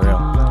 on For real.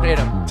 that. Hit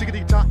 'em.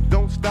 Tickety tock,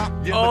 don't stop.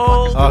 Yeah,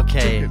 Oh, the clock is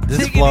okay, ticking. this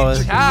Tickety flow is-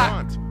 ticking Hot.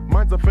 lines.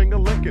 Mine's a finger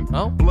licking.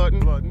 Oh. Blood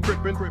and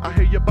dripping. I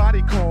hear your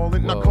body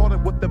calling. Whoa. I call it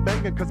with the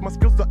banging, cause my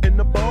skills are in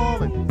the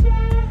ballin'.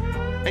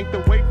 Ain't the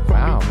way for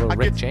Wow, me. little I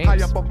Rick get James.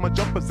 high up off my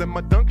jumpers and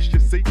my dunks, you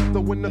see. So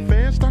when the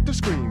fans start to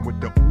scream with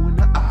the ooh and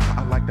the ah,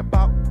 I like the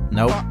bop.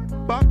 Nope. Bop,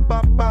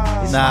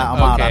 Nah,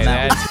 I'm out Okay, on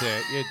that. that's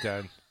it. You're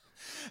done.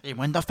 Hey,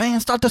 when the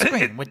fans start to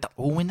scream with the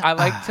ooh and the I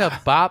like to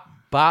bop,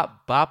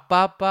 bop, bop,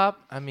 bop,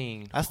 bop. I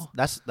mean,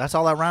 That's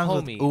all that rhymes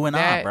homie, with ooh and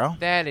that, bro.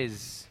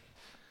 That's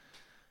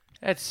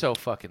so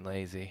fucking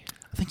lazy.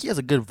 I think he has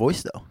a good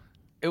voice though.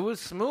 It was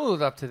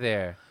smooth up to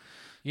there.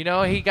 You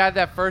know, he got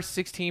that first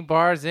 16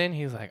 bars in.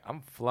 He's like,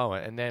 I'm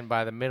flowing. And then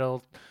by the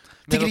middle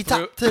Tickety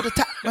through, top to the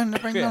top. When the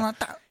ring Yeah. on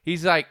top.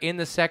 he's like in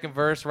the second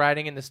verse,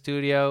 writing in the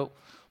studio.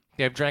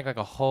 They've drank like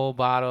a whole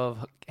bottle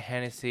of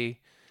Hennessy.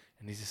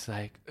 And he's just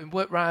like,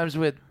 what rhymes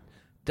with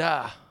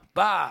da,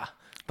 ba,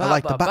 ba, I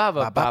like ba, the ba,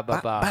 ba, ba, ba,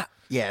 ba.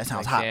 Yeah, it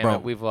sounds Like, hot, damn bro.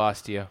 it, we've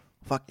lost you.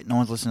 Fuck it, no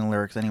one's listening to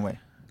lyrics anyway.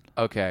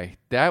 Okay,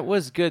 that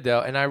was good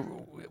though, and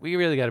we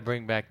really got to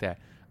bring back that.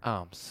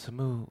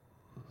 Smooth.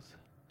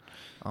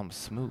 I'm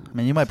smooth. I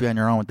mean, you might be on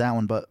your own with that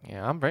one, but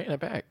Yeah, I'm bringing it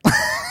back.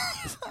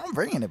 I'm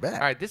bringing it back. All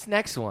right, this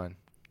next one.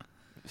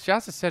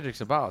 Shouts to Cedric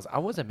Sabalas. I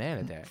wasn't mad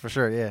at that. For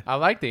sure, yeah. I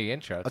like the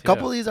intro. A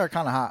couple of these are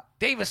kind of hot.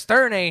 David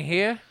Stern ain't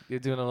here. You're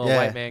doing a little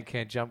Yeah. white man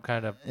can't jump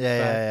kind of.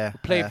 Yeah.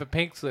 Played for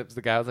Pink Slips.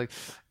 The guy was like,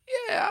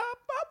 "Yeah,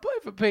 I'll play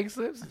for Pink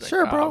Slips." He's like,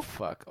 Sure, bro. Oh,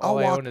 fuck. All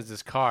I own is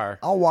this car.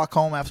 I'll walk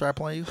home after I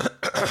play you.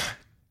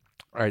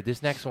 All right,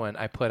 this next one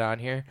I put on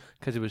here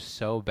because it was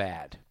so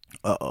bad.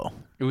 Uh-oh.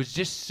 It was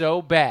just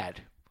so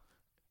bad.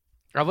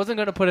 I wasn't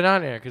going to put it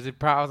on there because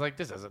I was like,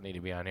 this doesn't need to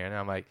be on here. And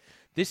I'm like,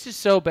 this is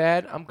so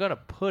bad, I'm going to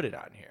put it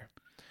on here.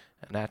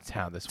 And that's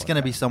how this It's going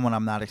to be someone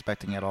I'm not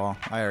expecting at all.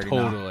 I already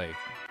know. Totally.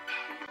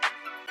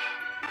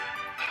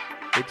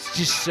 It's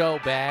just so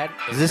bad.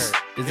 Is this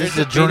There's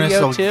the a video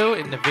Jonas too,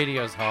 and the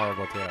video's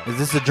horrible too. Is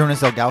this the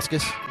Jonas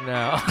Elgauskas?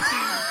 No.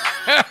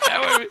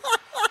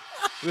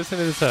 Listen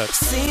to this hook.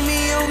 See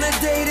me on the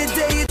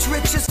day-to-day, it's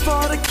riches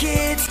for the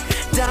kids.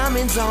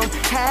 Diamonds on,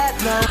 hat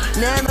low,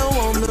 nano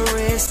on the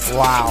wrist.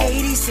 Wow.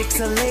 86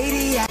 a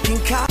lady, acting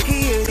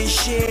cockier than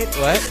shit.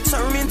 What?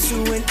 Turn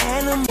into an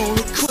animal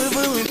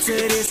equivalent to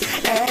this.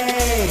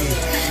 Hey,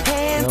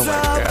 hands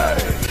up,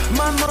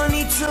 my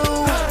money too.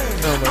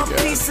 I'm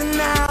peacing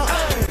out,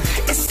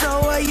 and so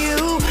are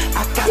you.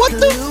 I got What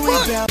the Louis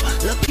fuck?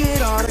 belt, look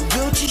at all the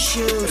Gucci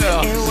shoes.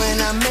 Oh. And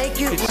when I make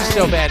it It's just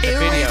so bad. The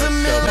video is so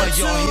bad.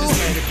 y'all haters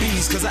mad at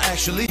bees, cause I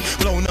actually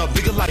blown up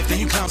bigger life than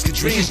you clowns could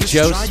dream. This is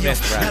Joe Smith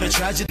Not a rapping.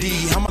 tragedy.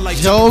 I'm like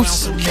Joe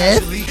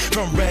Smith?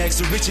 From rags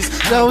to riches.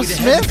 Joe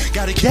Smith?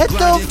 Get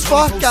the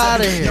fuck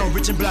outta here. No,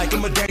 rich and black,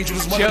 I'm a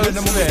dangerous one. Joe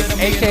Smith,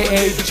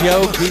 a.k.a.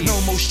 Joe Beast.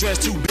 No more stress,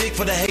 too big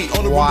for the hate.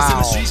 All the Wow. rumors in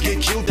the streets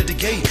get killed at the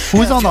gate.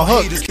 Who's on the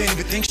hook? Haters can't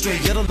even think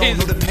straight, let alone His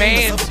know the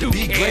pain mans of who to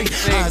be can't great.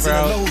 sing, Eyes in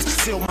bro. the nose,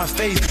 seal my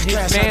face. His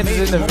Crash, I man's made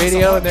is in the moments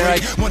video, of and they're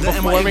like heartbreak. Wonder, am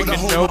I performing able to to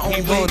hold no my own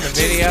people in weight? the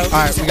video. All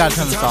right, we got to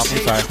turn this off. I'm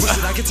sorry.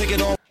 Listen, I can take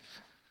it all.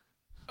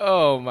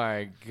 Oh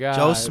my god.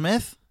 Joe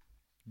Smith?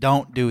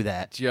 Don't do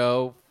that.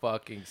 Joe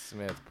fucking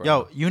Smith, bro.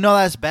 Yo, you know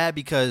that's bad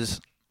because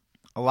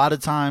a lot of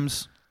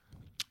times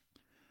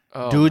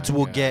Oh dudes my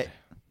will God. get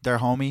their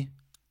homie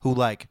who,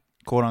 like,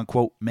 quote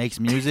unquote, makes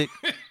music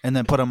and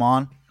then put him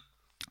on.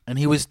 And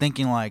he was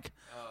thinking, like,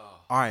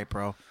 all right,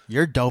 bro,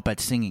 you're dope at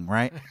singing,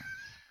 right?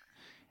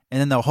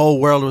 And then the whole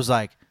world was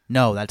like,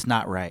 no, that's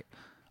not right.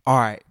 All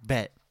right,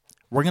 bet.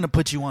 We're going to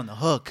put you on the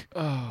hook.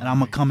 And I'm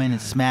going to come in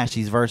and smash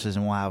these verses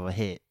and we'll have a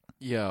hit.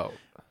 Yo.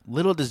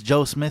 Little does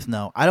Joe Smith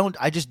know.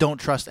 I just don't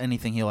trust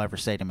anything he'll ever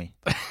say to me.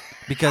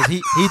 Because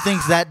he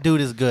thinks that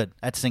dude is good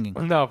at singing.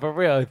 No, for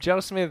real. If Joe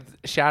Smith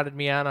shouted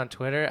me out on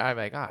Twitter, I'm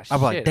like, oh, shit.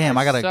 I'm like, damn,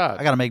 I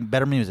suck. gotta make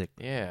better music.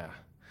 Yeah.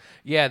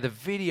 Yeah, the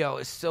video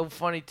is so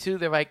funny too.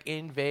 They're like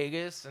in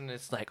Vegas and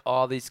it's like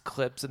all these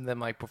clips of them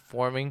like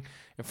performing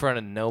in front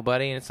of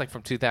nobody and it's like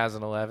from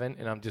 2011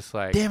 and I'm just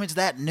like, Damn, it's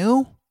that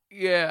new?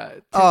 yeah,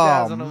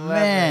 Oh, 2011.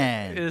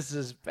 man. This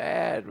is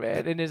bad,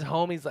 man. And his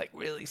homie's like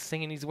really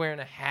singing. He's wearing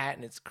a hat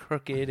and it's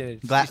crooked and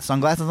it's just,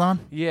 Sunglasses on?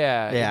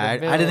 yeah. Yeah,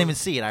 in the I didn't middle. even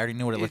see it. I already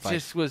knew what it It looked like.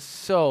 just was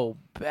so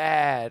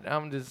bad.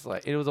 I'm just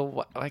like, it was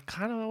like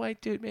kind of a white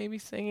dude maybe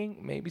singing,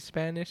 maybe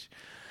Spanish.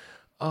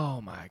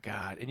 Oh my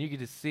god! And you could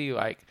just see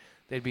like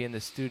they'd be in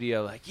the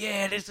studio like,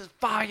 yeah, this is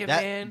fire,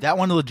 man. That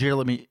one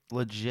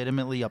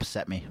legitimately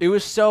upset me. It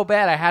was so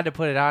bad I had to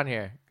put it on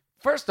here.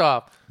 First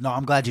off, No,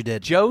 I'm glad you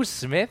did. Joe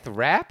Smith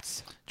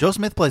raps. Joe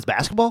Smith plays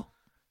basketball?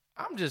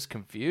 I'm just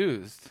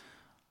confused.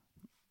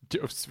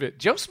 Joe Smith.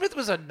 Joe Smith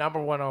was a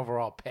 #1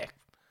 overall pick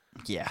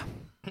Yeah.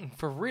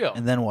 for real.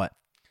 And then what?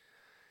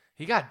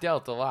 He got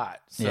dealt a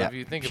lot. So Yeah, if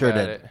you think sure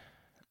about did. it,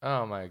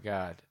 oh my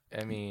god!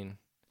 I mean.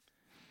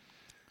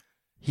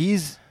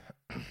 He's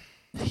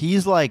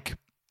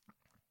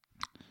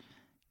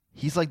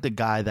like the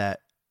guy that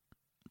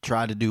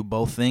tried to do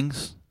both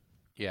things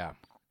Yeah,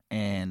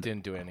 and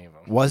didn't do any of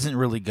them. wasn't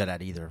really good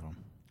at either of them.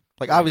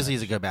 Like, obviously,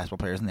 he's a good basketball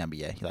player. He's in the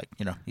NBA. Like,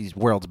 he's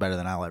worlds better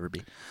than I'll ever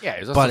be. Yeah, he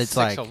was also But it's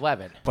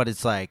 6'11". But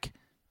it's like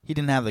he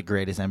didn't have the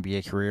greatest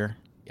NBA career.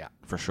 Yeah.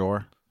 For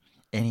sure.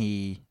 And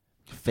he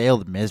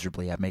failed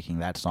miserably at making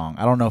that song.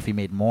 I don't know if he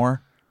made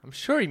more. I'm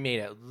sure he made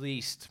at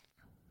least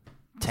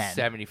 10.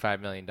 $75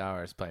 million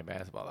playing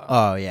basketball, though.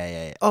 Oh,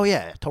 yeah. Oh,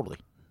 yeah, totally.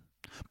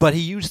 But he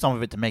used some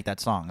of it to make that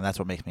song, and that's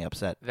what makes me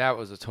upset. That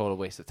was a total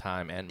waste of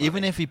time and money.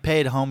 Even if he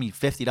paid homie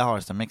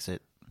 $50 to mix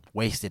it,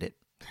 wasted it.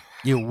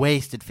 You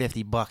wasted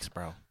 $50,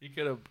 bro. you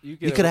could have You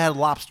could have had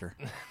lobster.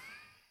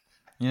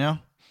 You know?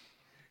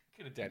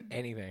 could have done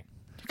anything.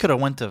 You could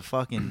have went to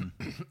fucking...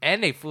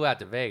 And they flew out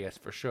to Vegas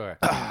for sure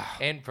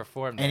and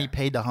performed. And he there.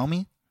 paid the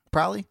homie,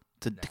 probably?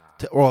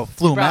 Or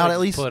flew him out Probably at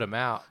least? Put him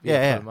out.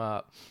 Yeah. Put him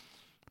up.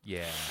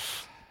 Yeah.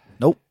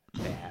 Nope.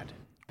 Bad.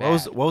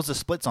 What was the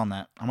splits on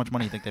that? How much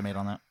money do you think they made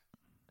on that?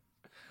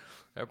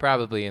 They're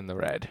probably in the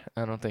red.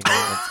 I don't think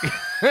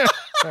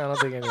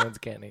anyone's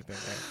getting anything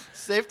there.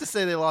 Safe to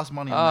say they lost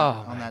money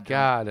Oh my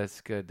God,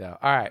 that's good though.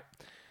 All right.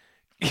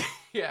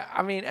 Yeah,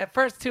 I mean, at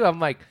first too, I'm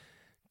like,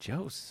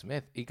 Joe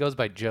Smith. He goes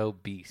by Joe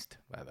Beast,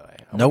 by the way.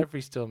 I wonder if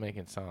he's still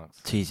making songs.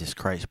 Jesus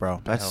Christ,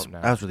 bro. That hope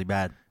not. was really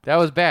bad. That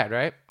was bad,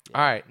 right?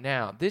 All right,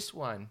 now this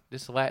one,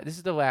 this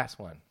is the last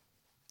one.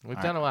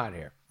 We've done a lot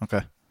here.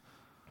 Okay.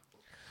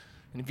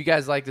 And if you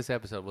guys like this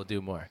episode, we'll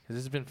do more because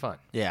this has been fun.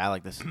 Yeah, I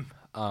like this.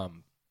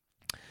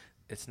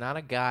 It's not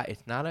a guy.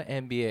 It's not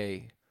an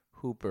NBA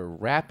hooper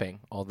rapping,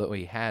 although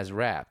he has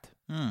rapped.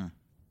 So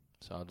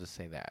I'll just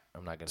say that.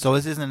 I'm not gonna. So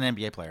this isn't an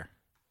NBA player.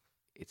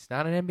 It's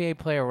not an NBA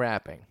player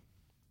rapping.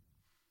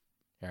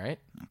 All right.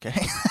 Okay.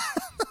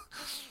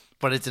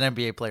 But it's an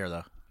NBA player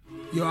though.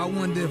 Yo, I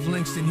wonder if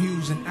Langston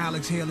Hughes and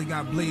Alex Haley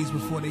got blazed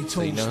before they told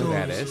So you know stories. who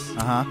that is?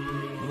 Well,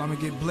 I'm gonna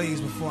get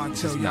blazed before I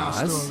tell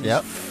y'all Nas? stories.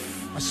 Yep.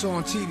 I saw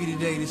on TV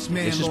today this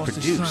man This is lost his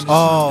produced. son. His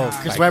Oh, son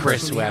died. Chris By Webber.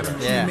 Chris Webber.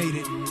 Yeah. He made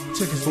it,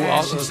 took his Who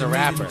also ashes is a and made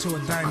rapper. it into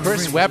a diamond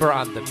Chris ring. Webber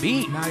on the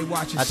beat. Now he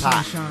watches That's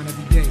hot. sunshine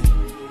every day.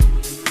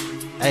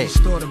 Hey. I just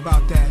thought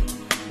about that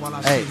while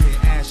I Hey. sit here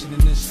ashing in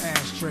this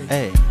ashtray.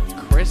 Hey,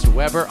 Chris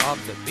Webber on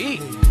the beat.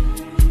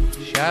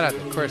 Shout out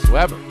to Chris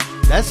Webber.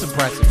 that's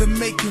impressive. The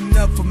making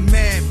of a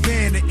man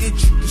band, the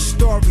intricate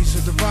stories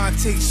of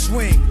Devontae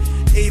Swing,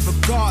 Ava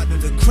Gardner,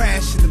 the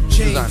crash of them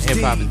James on Hip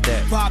Hop Dean, is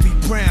Dead. Bobby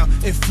Brown,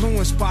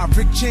 influenced by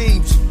Rick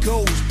James,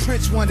 Goes,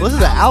 Prince wanted This is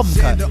an album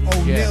cut. Alexander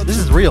O'Neal, Yeah, this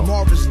is real.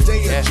 Morris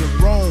Day Yeah. and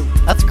Jerome.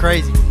 That's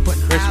crazy. But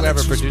Chris Alex Webber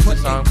was produced a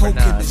putting song for coke in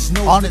Nas. his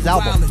nose On his to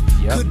album. Wilder.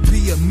 Yep. Could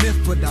be a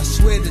myth, but I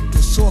swear that the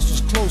source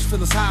was close.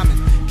 Phyllis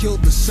Hyman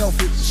killed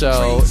herself with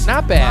So, trades.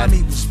 not bad.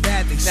 Mommy was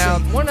bad, they Now,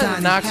 say. one of the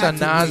Donny knocks on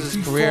Hathaway, Nas's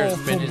he career has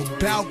fall been from his a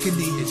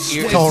balcony, his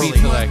sweat Totally.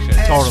 beat selection.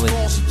 Totally.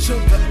 Ass falls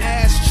into the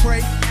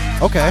ashtray.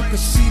 Okay. I could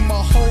see my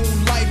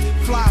whole life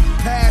fly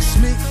past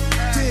me.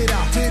 Did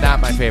I Not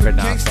my keep favorite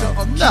it Nas gangsta song.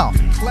 or keep No.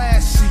 it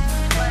classy?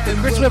 And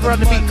Chris will Webber the on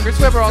the beat. money Chris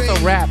Webber also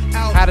fade rapped,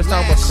 had a song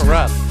called outlast me?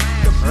 Corrupt.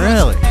 The blunts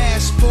Really?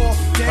 ass fall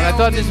But I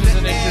thought this down was in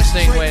an the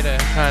interesting ashtray. way to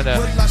kind of.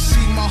 Will I see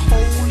my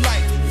whole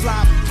life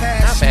fly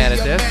past Not mad me?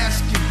 at I'm this.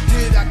 asking,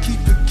 did I keep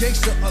it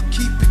gangsta or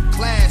keep it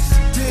classy?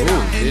 Did Ooh,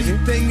 I? did you?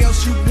 Anything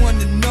else you want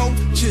to know?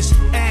 Just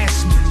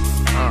ask me.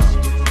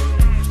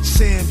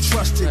 Sam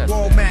trusted That's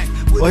Womack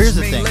with Well, here's his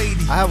the main thing.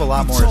 lady. I have a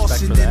lot He more respect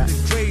tossing for in that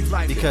the grave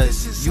like, this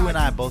because is you how and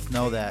I both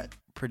know that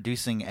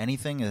producing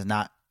anything is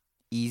not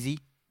easy.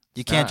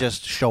 You can't not.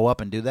 just show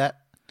up and do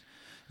that.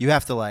 You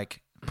have to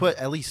like put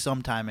at least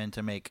some time in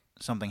to make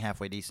something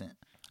halfway decent.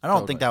 I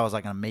don't think Totally. that was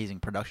like an amazing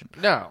production.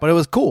 No. But it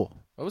was cool.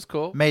 It was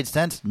cool. Made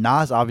sense.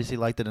 Nas obviously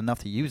liked it enough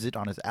to use it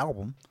on his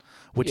album,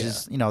 which Yeah.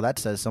 is, that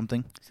says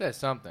something. Says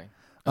something.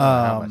 I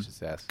don't know how much it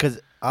says. Because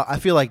I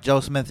feel like Joe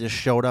Smith just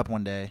showed up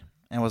one day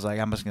and was like,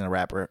 I'm just going to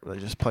rap.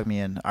 Just plug me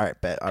in. All right,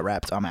 bet. I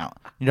rapped. I'm out.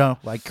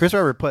 Like Chris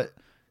Webber put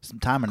some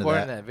time into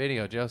According that. to that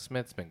video, Joe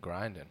Smith's been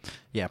grinding.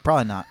 Yeah,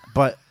 probably not.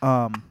 But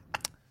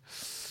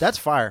that's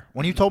fire.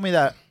 When you told me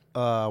that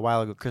a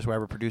while ago, Chris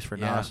Webber produced for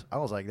Yeah. Nas, I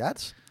was like,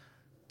 that's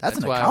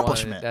an why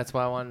accomplishment. That's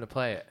why I wanted to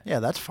play it. Yeah,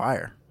 that's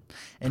fire.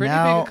 And Pretty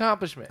now, big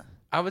accomplishment.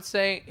 I would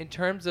say in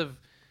terms of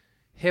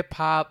hip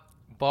hop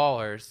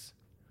ballers,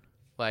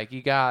 like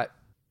you got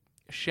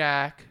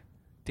Shaq,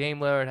 Dame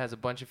Lillard has a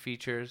bunch of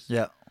features.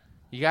 Yeah,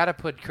 You got to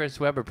put Chris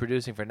Webber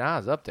producing for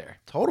Nas up there.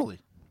 totally.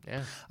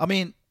 Yeah. I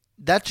mean,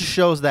 that just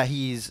shows that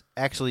he's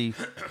actually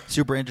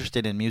super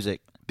interested in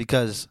music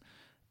because,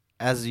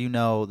 as you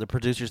know, the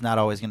producer's not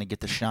always going to get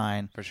the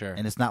shine. For sure.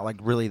 And it's not like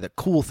really the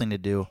cool thing to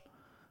do,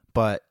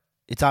 but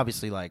it's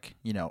obviously like,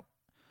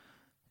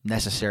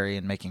 necessary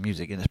in making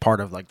music and it's part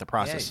of like the Yeah,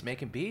 process. he's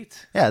making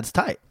beats. Yeah, it's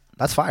tight.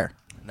 That's fire.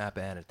 Not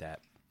bad at that.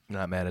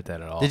 Not mad at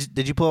that at all.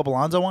 Did you pull up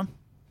Alonzo one?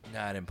 No,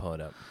 I didn't pull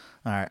it up.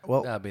 All right.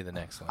 Well, That'll be the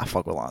next one. I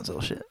fuck with Alonzo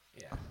shit.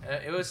 Yeah.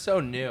 It was so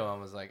new. I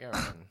was like, all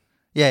right.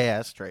 Yeah,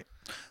 that's straight.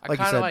 I Like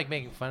you kind said. of like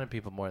making fun of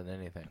people more than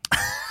anything.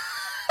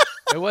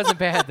 It wasn't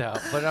bad though,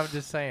 but I'm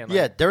just saying. Like,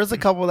 Yeah, there was a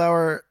couple that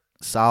were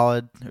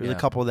solid. There was Yeah. a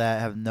couple that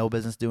have no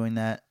business doing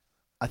that.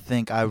 I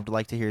think I would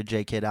like to hear a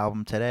J Kid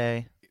album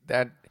today.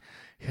 that.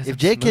 If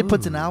J Kid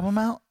puts an album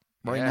out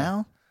right Yeah.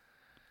 now,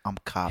 I'm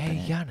copping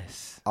Hey, it.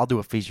 Giannis. I'll do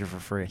a feature for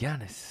free.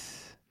 Giannis.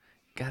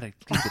 Gotta do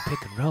the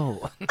pick and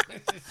roll.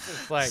 It's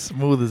just like,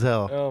 Smooth as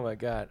hell. oh my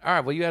god. All right,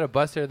 well, you had a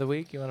buster of the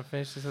week. You want to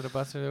finish this with a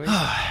buster of the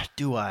week?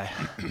 Do I?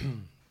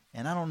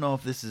 And I don't know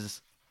if this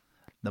is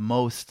the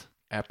most.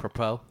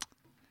 Apropos.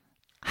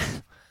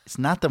 It's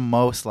not the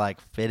most like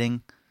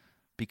fitting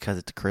because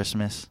it's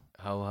Christmas.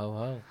 Ho ho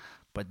ho.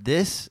 But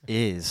this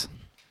is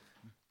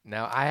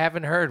Now I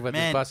haven't heard what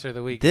Man, the Buster of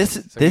the Week this-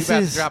 is. So this you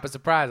about is- to drop a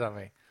surprise on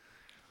me.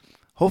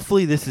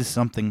 Hopefully this is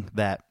something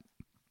that,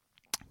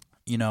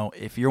 you know,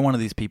 if you're one of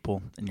these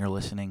people and you're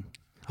listening,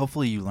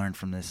 hopefully you learn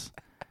from this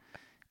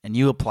and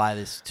you apply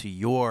this to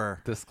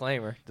your,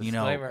 Disclaimer. you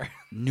know,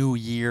 new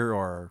year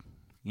or,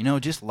 you know,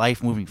 just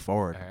life moving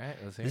forward. All right,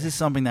 let's hear This it. is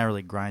something that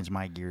really grinds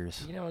my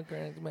gears. You know what,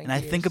 Grant? And I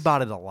think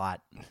about it a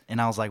lot.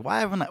 And I was like, why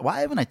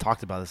haven't I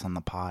talked about this on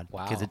the pod?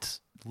 Wow. Because it's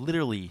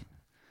literally,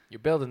 You're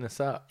building this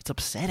up. it's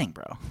upsetting,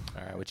 bro. All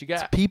right, what you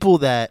got? People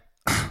that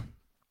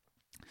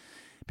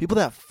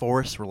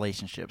force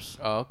relationships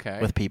Oh, okay.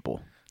 with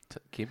people.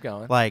 Keep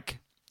going. Like,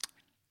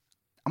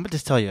 I'm gonna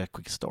just tell you a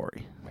quick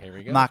story. Here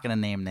we go. I'm not gonna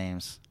name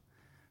names,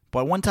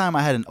 but one time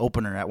I had an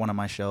opener at one of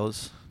my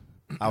shows.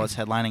 I was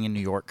headlining in New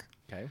York,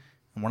 Okay.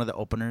 and one of the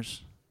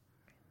openers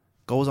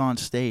goes on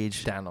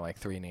stage. Down to like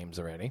 3 names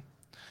already.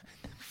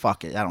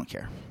 Fuck it, I don't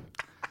care.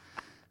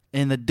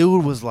 And the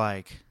dude was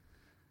like,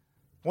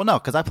 "Well, no,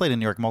 because I played in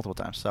New York multiple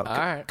times, so All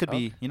right. could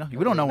be, Okay. you know,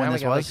 we don't know when Now we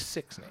this got, like, was."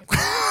 6 names.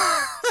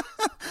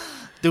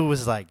 Dude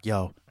was like,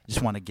 "Yo,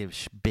 just want to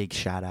give big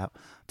shout out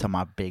to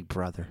my big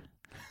brother,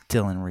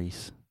 Dylan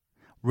Reese.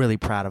 Really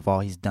proud of all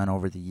he's done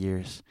over the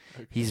years.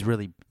 He's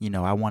really, you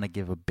know, I want to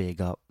give a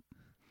big up.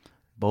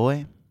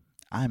 Boy,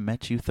 I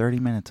met you 30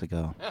 minutes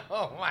ago.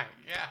 Oh my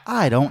god.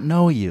 I don't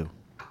know you."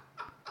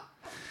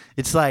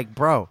 It's like,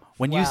 bro,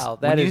 when you Wow,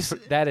 when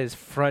that is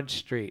Front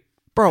Street.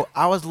 bro,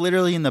 I was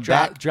literally in the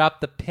back. Drop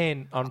the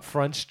pin on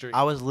Front Street.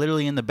 I was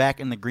literally in the back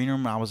in the green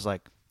room. And I was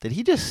like, did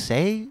he just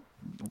say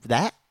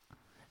that?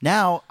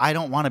 Now I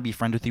don't want to be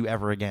friends with you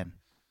ever again.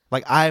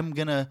 Like, I'm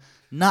gonna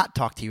not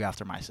talk to you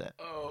after my set.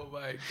 Oh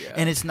my god.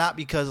 And it's not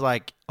because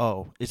like,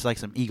 oh, it's like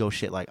some ego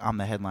shit. Like, I'm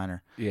the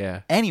headliner.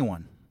 Yeah.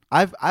 Anyone.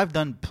 I've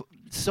done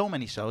so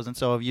many shows, and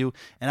so have you.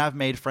 And I've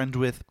made friends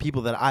with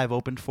people that I've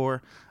opened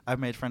for. I've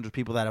made friends with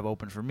people that have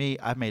opened for me.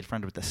 I've made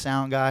friends with the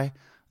sound guy,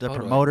 the Totally.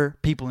 promoter,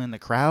 people in the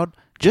crowd.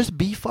 Just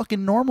be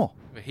fucking normal.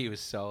 But he was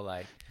so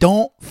like,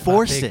 Don't my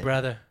force big it,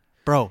 brother.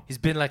 bro. He's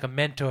been like a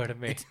mentor to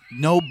me.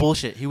 No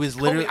bullshit. He was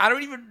literally, I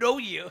don't even know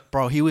you.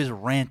 bro. He was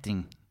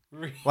ranting,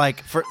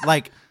 like for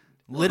like,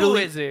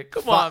 literally. Who is it?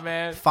 Come on,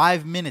 man.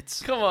 5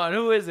 minutes. Come on,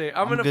 who is it?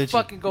 I'm gonna Gucci.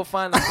 fucking go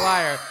find the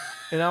flyer,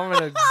 and I'm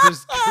gonna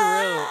just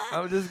grill.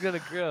 I'm just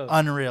gonna grill.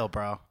 Unreal,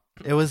 bro.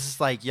 It was just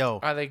like, yo,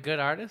 Are they good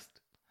artists?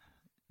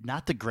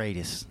 not the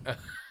greatest.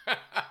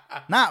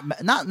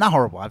 not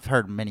horrible. I've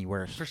heard many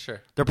worse. For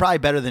sure. They're probably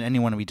better than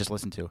anyone we just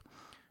listened to,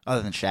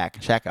 other than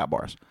Shaq. Shaq got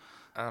bars.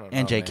 I don't know.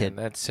 And J man. Kid.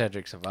 That's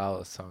Cedric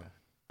Savala's song.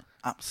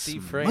 C.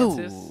 Smooth.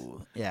 Francis.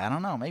 Yeah, I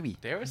don't know. Maybe.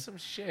 There was some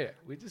shit.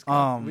 We just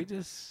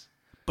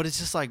But it's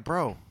just like,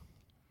 bro,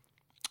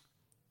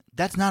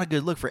 that's not a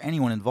good look for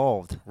anyone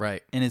involved.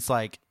 Right. And it's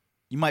like,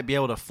 you might be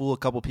able to fool a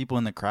couple people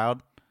in the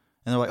crowd,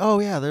 and they're like, oh,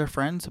 yeah, they're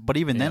friends. But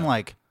even then,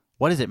 like,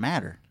 what does it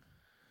matter?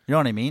 You know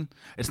what I mean?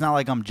 It's not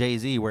like I'm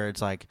Jay-Z where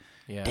it's like,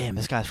 damn,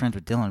 this guy's friends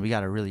with Dylan. We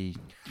got to really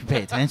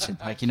pay attention.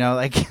 Like, you know,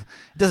 like, it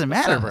doesn't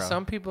matter, bro.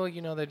 Some people,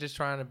 you know, they're just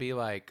trying to be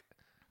like,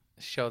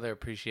 show their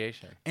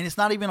appreciation. And it's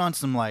not even on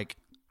some, like,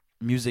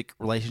 music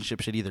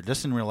relationship shit either.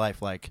 Just in real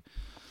life, like,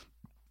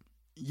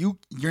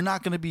 you're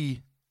not going to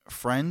be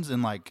friends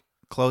and, like,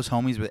 close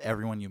homies with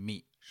everyone you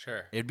meet.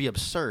 Sure. It'd be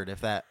absurd if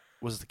that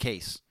was the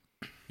case.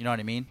 You know what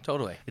I mean?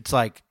 Totally. It's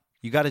like,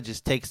 you got to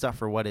just take stuff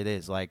for what it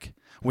is. Like,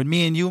 when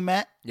me and you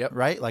met, Yep.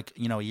 right? Like,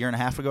 you know, a year and a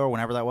half ago or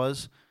whenever that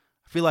was,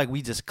 I feel like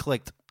we just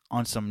clicked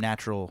on some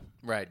natural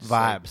Right. just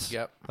vibes. Like,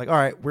 yep. Like, all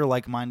right, we're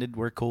like-minded,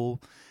 we're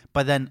cool.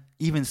 But then,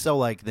 even so,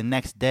 like, the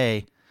next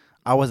day,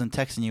 I wasn't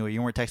texting you or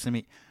you weren't texting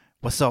me,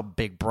 what's up,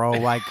 big bro?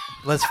 Like,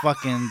 let's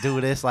fucking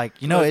do this.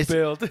 Like, you know, Let's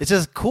build. it's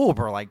just cool,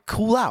 bro. Like,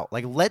 cool out.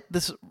 Like, let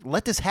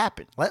this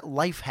happen. Let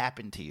life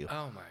happen to you.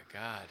 Oh my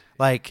god.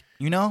 Like,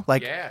 you know,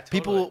 like, Yeah,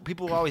 totally.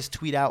 people always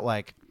tweet out,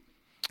 like,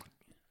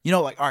 you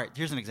know, like, all right,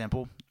 here's an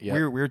example. Yep.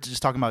 We were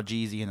just talking about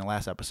Jeezy in the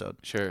last episode.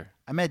 Sure.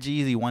 I met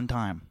Jeezy one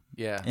time.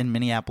 Yeah. In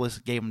Minneapolis,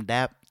 gave him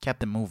dap,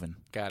 kept him moving.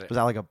 Got it. It was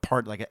at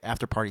like an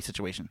after party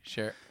situation.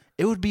 Sure.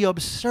 It would be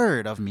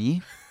absurd of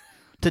me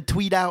to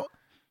tweet out,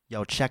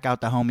 yo, check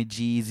out the homie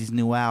Jeezy's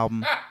new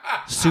album.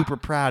 Super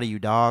proud of you,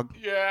 dog.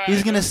 Yeah.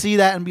 He's gonna see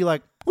that and be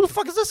like, who the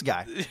fuck is this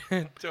guy?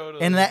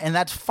 Totally. And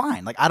that's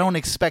fine. Like, I don't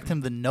expect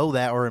him to know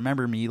that or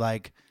remember me.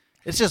 Like,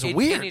 it's just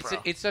weird, and bro.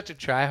 it's such a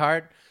try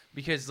hard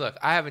because look,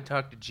 I haven't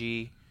talked to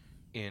G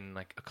in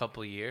like a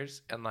couple of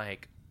years, and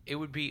like it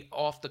would be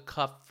off the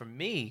cuff for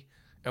me,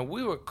 and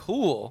we were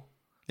cool,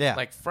 Yeah.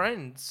 like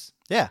friends,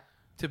 Yeah.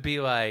 to be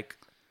like,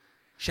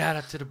 shout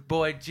out to the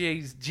boy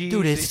G's.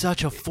 Dude, it's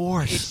such a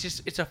force.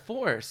 It's a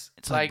force.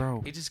 It's like, like,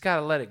 bro. you just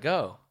gotta let it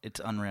go. It's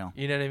unreal.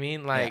 You know what I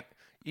mean? Like,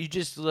 you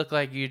just look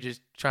like you're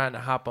just trying to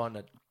hop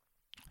on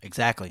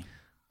Exactly.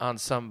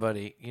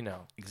 somebody. You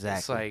know, Exactly.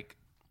 It's like,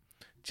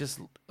 just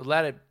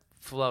let it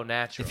flow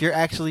naturally. If you're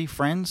actually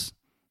friends,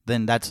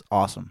 then that's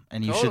awesome.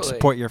 And you should Totally.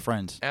 support your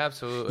friends.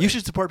 Absolutely. You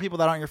should support people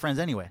that aren't your friends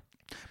anyway.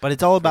 But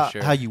it's all about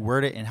sure. how you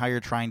word it and how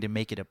you're trying to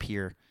make it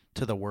appear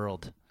to the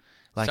world.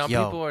 Like, Some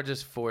yo, people are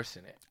just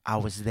forcing it. I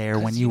was there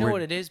when 'Cause you know were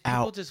what it is?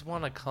 People out. just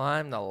want to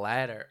climb the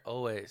ladder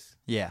always.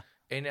 Yeah.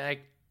 And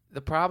like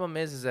the problem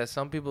is that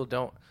some people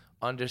don't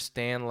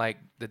understand like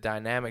the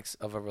dynamics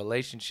of a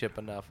relationship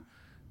enough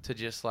to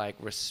just like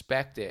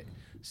respect it.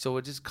 So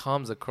it just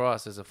comes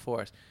across as a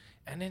force.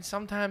 And then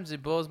sometimes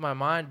it blows my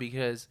mind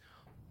because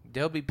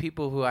there'll be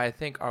people who I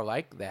think are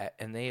like that,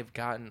 and they have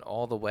gotten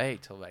all the way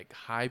to like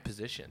high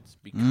positions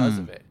because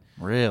of it.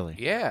 Really?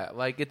 Yeah,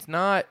 like it's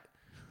not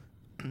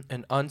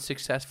an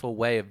unsuccessful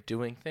way of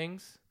doing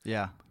things.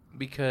 Yeah.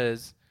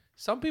 Because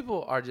some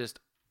people are just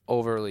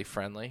overly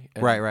friendly.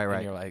 And, Right.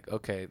 And you're like,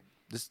 okay,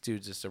 this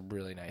dude's just a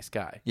really nice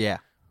guy. Yeah.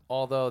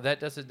 Although that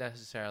doesn't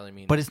necessarily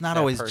mean. But it's not that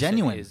always person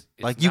genuine. is-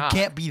 it's Like, you not.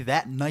 can't be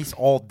that nice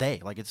all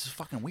day. Like, it's just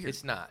fucking weird.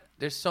 It's not.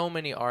 There's so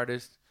many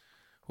artists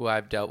who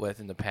I've dealt with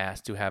in the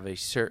past who have a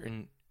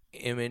certain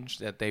image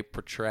that they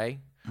portray,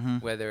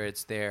 whether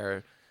it's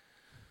their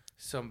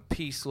some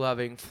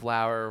peace-loving,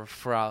 flower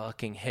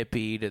frolicking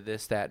hippie to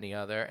this, that, and the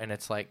other, and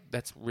it's like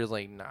that's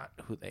really not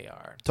who they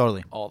are.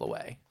 Totally. All the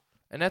way.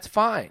 And that's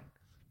fine,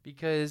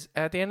 because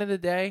at the end of the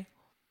day,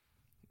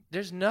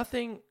 there's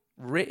nothing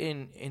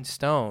written in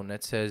stone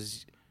that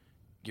says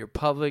your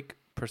public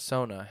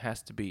persona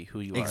has to be who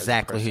you are.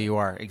 Exactly who you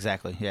are.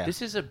 Exactly. Yeah.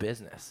 This is a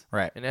business.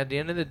 Right. And at the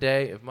end of the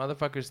day, if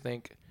motherfuckers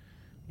think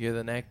you're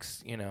the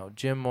next,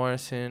 Jim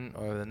Morrison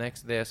or the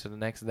next this or the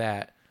next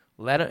that,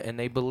 let them, and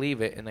they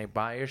believe it and they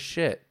buy your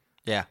shit,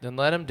 Yeah. then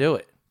let them do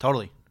it.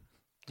 Totally.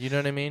 You know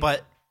what I mean?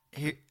 But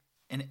here,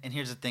 and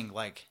here's the thing: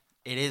 like,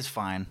 it is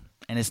fine,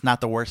 and it's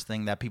not the worst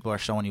thing that people are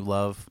showing you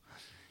love.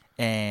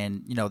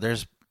 And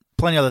there's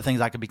plenty of other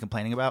things I could be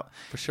complaining about.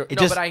 For sure. It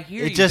No, just, but I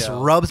hear it you, just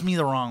though. rubs me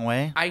the wrong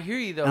way. I hear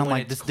you though. And I'm when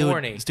like, it's this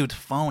corny. dude's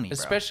phony, bro.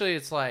 Especially,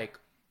 it's like,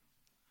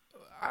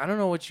 I don't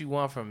know what you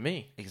want from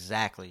me.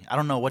 Exactly. I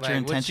don't know what your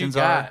Like, intentions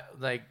what you are.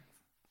 got, like,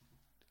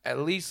 at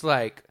least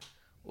have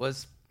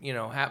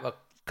a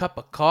cup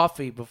of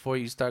coffee before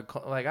you start.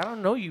 Like, I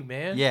don't know you,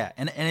 man. Yeah,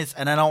 and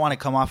I don't want to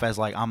come off as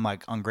like I'm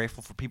like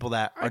ungrateful for people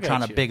that I are got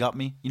trying to you. big up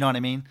me. You know what I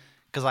mean?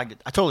 Because I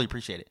totally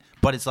appreciate it,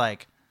 but it's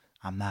like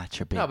I'm not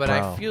your big No, but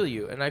bro. I feel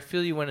you, and I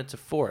feel you when it's a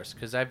force,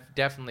 because I've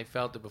definitely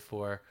felt it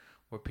before,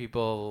 where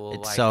people will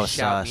It's like so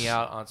shout sus. me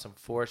out on some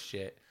force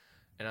shit,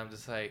 and I'm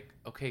just like,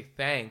 okay,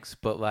 thanks,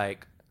 but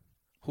like,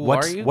 who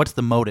What's are you? what's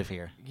the motive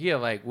here? Yeah,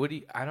 like, what do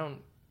you? I don't.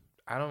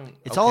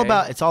 It's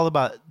okay. all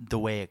about the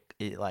way it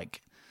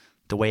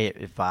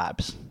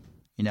vibes.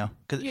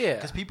 Because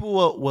Yeah. people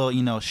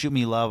will shoot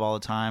me love all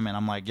the time, and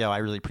I'm like, yo, I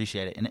really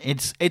appreciate it, and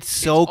it's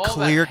so all that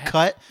clear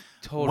cut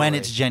Totally. when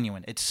it's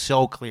genuine. It's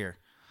so clear.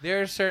 There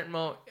are certain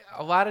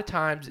a lot of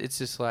times it's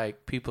just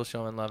like people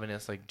showing love and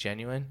it's like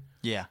genuine.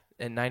 Yeah.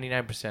 And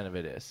 99% of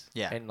it is.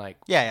 Yeah. And like,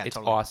 Yeah, it's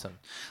totally. awesome.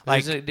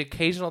 Like- There's the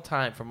occasional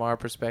time from our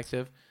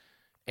perspective,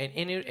 and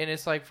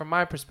it's like from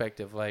my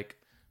perspective, like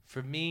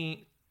for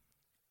me,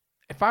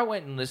 if I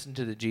went and listened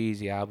to the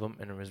G-Eazy album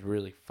and was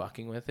really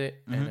fucking with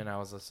it, and then I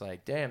was just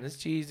like, damn, this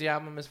G-Eazy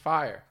album is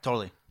fire.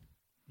 Totally.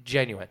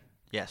 Genuine.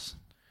 Yes.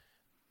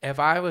 If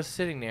I was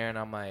sitting there and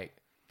I'm like,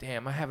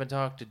 damn, I haven't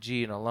talked to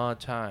G in a long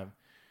time,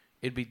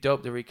 it'd be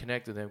dope to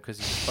reconnect with him because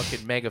he's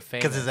fucking mega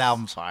famous. Because his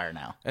album's fire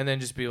now. And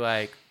then just be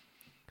like,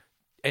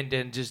 and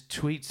then just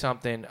tweet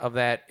something of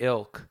that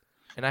ilk.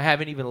 And I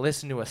haven't even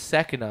listened to a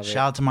second of it.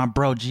 Shout out to my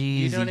bro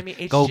Jeezy. You know what I mean?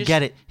 It's Go just-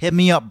 get it. Hit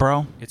me up,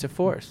 bro. It's a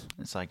force.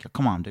 It's like, yo,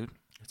 come on, dude.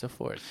 It's a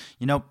force.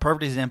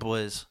 Perfect example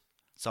is,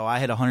 so I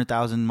hit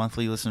 100,000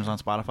 monthly listeners on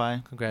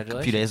Spotify. Congratulations.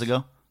 A few days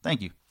ago.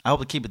 Thank you. I hope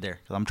to keep it there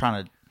because I'm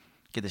trying to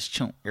get this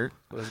chunk.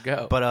 Let's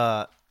go.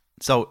 But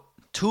so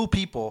two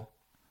people,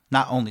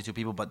 not only two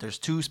people, but there's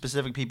two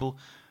specific people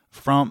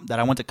that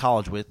I went to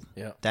college with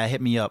that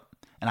hit me up,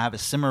 and I have a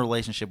similar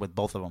relationship with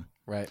both of them.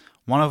 Right.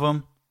 One of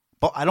them,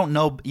 but I don't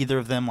know either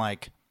of them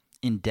like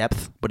in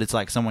depth, but it's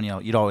like someone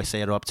you'd always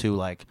say it up to,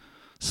 like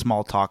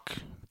small talk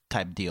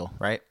type deal,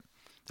 right?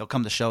 They'll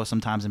come to shows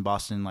sometimes in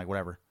Boston, like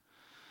whatever.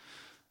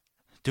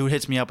 Dude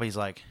hits me up. He's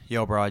like,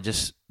 "Yo, bro, I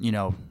just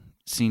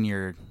seen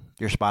your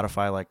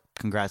Spotify. Like,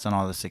 congrats on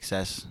all the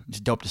success. It's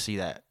dope to see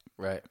that."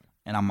 Right.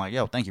 And I'm like,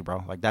 "Yo, thank you,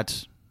 bro. Like,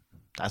 that's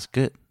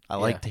good. I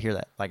like to hear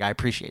that. Like, I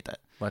appreciate that."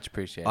 Much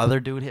appreciated. Other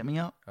dude hit me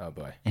up. Oh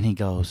boy. And he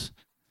goes,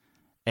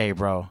 "Hey,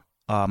 bro,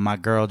 my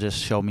girl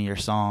just showed me your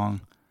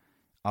song.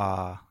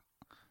 I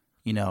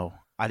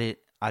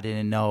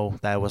didn't know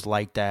that it was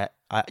like that.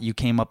 You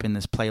came up in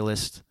this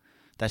playlist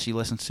that she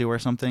listens to or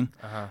something."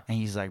 Uh-huh. And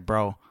he's like,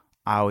 "Bro,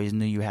 I always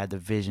knew you had the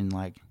vision.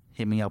 Like,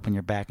 hit me up when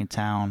you're back in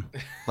town.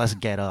 Let's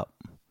get up."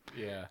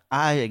 Yeah.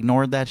 I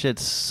ignored that shit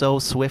so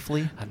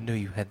swiftly. I knew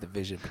you had the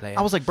vision plan.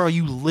 I was like, "Bro,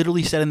 you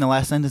literally said in the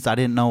last sentence, I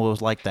didn't know it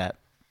was like that."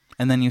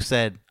 And then you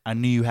said, "I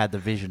knew you had the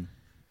vision."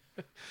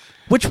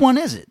 Which one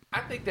is it? I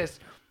think it's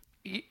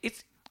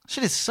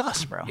shit is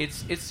sus, bro.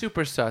 It's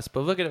super sus, but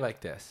look at it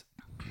like this.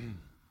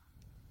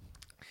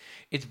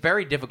 It's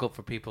very difficult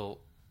for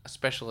people,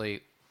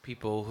 especially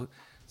people who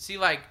see,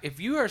 like, if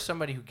you are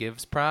somebody who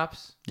gives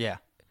props, yeah,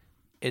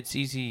 it's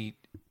easy.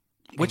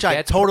 Which and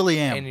I totally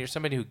am. And you're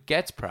somebody who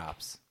gets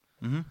props.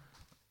 Mm-hmm.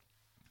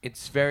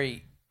 It's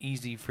very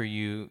easy for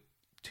you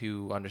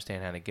to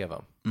understand how to give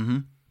them. Mm-hmm.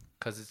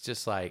 Because it's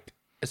just like,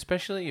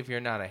 especially if you're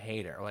not a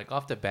hater. Like,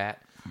 off the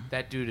bat,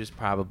 that dude is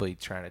probably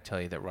trying to tell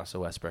you that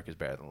Russell Westbrook is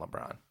better than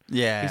LeBron.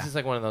 Yeah. He's just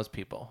like one of those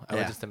people. I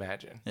would Yeah. just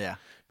imagine. Yeah.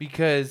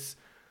 Because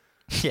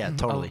Yeah,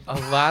 totally. a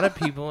lot of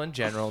people in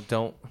general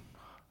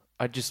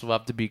I just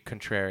love to be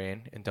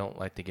contrarian and don't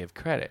like to give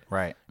credit.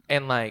 Right.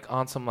 And like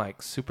on some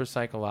like super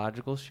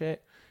psychological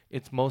shit,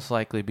 it's most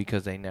likely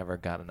because they never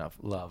got enough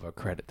love or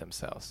credit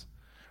themselves.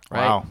 Right?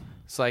 Wow.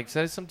 It's like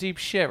that's some deep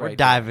shit We're right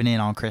there. diving in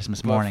on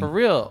Christmas But morning. for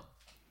real,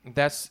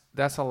 that's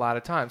a lot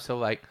of time. So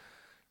like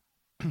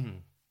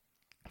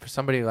for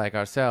somebody like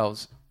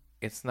ourselves,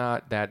 it's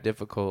not that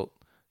difficult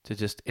to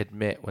just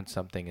admit when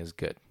something is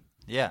good.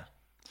 Yeah.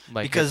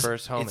 Like because your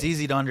first homie. it's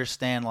easy to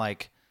understand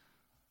like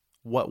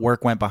what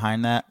work went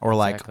behind that, or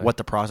like Exactly. what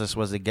the process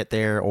was to get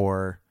there,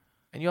 or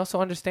And you also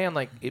understand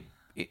like it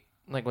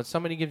like when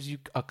somebody gives you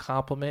a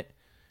compliment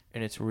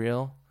and it's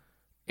real,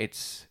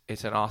 it's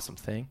an awesome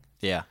thing.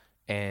 yeah.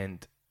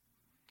 And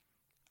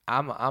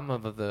I'm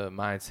of the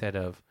mindset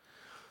of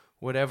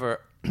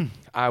whatever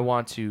I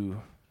want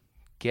to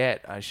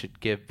get, I should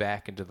give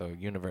back into the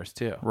universe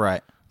too.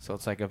 Right. So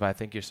it's like if I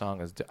think your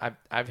song is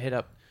I've hit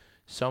up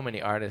so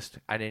many artists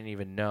I didn't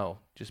even know,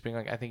 just being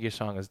like, I think your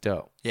song is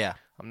dope. Yeah.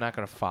 I'm not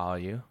gonna follow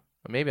you.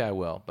 Or maybe I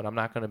will, but I'm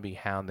not gonna be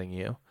hounding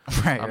you.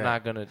 Right. I'm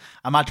not gonna.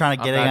 I'm not trying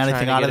to get I'm not anything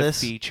trying to out get of a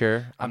this.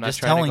 feature. I'm not just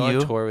trying telling to go you.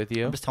 on tour with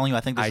you. I'm just telling you.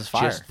 I think this is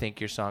fire. I just think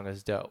your song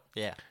is dope.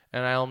 Yeah.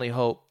 And I only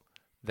hope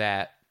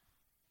that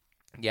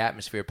the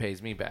atmosphere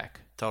pays me back.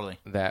 Totally.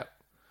 That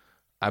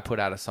I put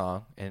out a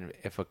song, and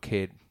if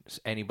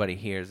anybody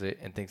hears it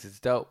and thinks it's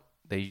dope,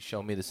 they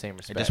show me the same I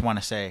respect. just want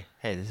to say,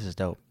 hey, this is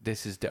dope.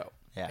 This is dope.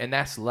 Yeah. And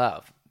that's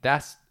love.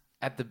 That's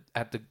at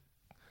the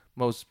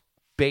most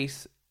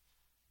base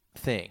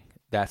thing.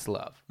 That's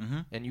love. Mm-hmm.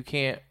 And you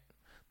can't.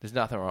 There's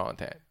nothing wrong with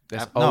that.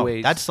 That's No,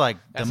 always. that's like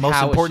the that's most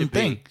how it important should be.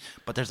 thing.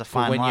 But there's a But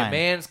fine when line. your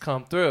mans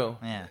come through,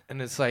 Yeah.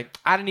 and it's like,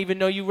 I didn't even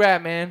know you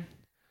rap, man.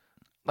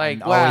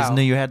 Like, I wow, always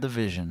knew you had the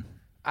vision.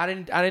 I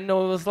didn't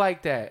know it was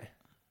like that.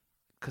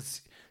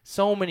 Cause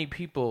so many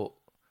people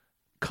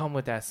come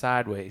with that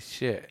sideways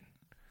shit,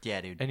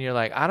 Yeah, dude. and you're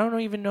like, I don't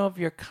even know if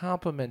you're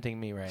complimenting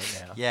me right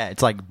now. Yeah,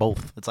 it's like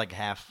both. It's like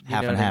half You know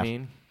and what half. I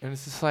mean? And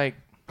it's just like,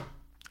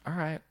 all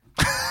right,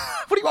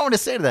 What do you want me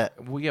to say to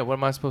that? well, yeah. What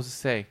am I supposed to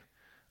say?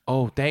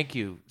 Oh, thank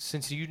you.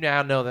 Since you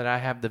now know that I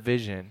have the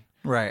vision,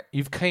 Right.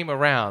 you've came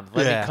around.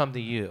 Let Yeah. me come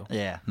to you.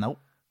 Yeah. Nope.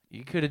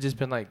 You could have just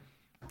been like,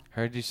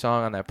 heard your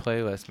song on that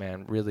playlist,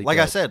 man. Really, Like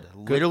I dope. said,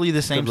 literally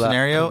the same good luck.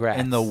 scenario Congrats.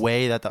 in the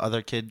way that the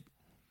other kid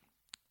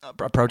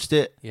approached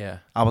it. Yeah.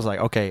 I was like,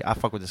 okay, I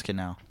fuck with this kid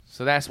now.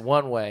 So that's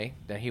one way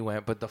that he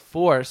went, but the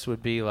force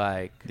would be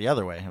like, The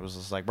other way, it was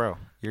just like, bro,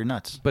 you're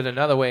nuts. but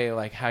another way,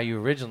 like how you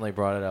originally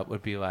brought it up,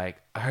 would be like,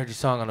 I heard your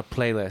song on a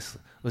playlist.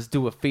 Let's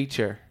do a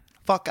feature.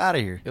 Fuck out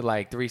of here.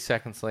 Like 3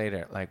 seconds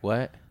later, like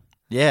what?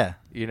 Yeah.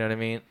 You know what I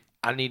mean?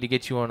 I need to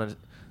get you on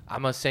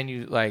I'm gonna send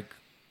you like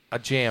a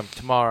jam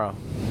tomorrow.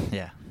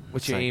 Yeah.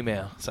 What's It's your like-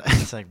 email?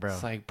 It's like, bro,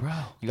 It's like, bro.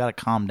 you got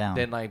to calm down.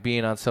 Then like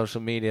being on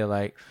social media,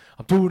 like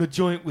I'm doing a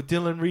joint with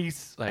Dylan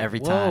Reese. Like Every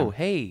whoa,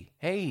 time.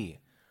 hey.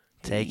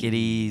 Take it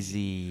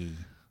easy.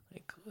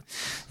 Like,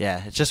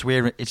 Yeah, it's just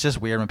weird. It's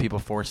just weird when people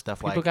force stuff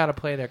people like. gotta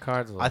play their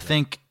cards a little I bit.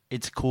 think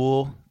it's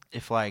cool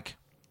if like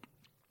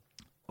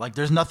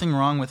there's nothing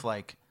wrong with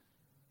like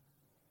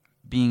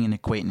being an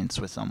acquaintance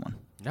with someone.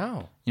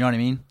 No. You know what I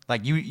mean?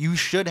 Like you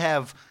should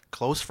have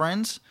close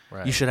friends.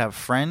 Right. You should have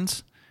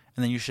friends,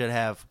 and then you should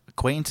have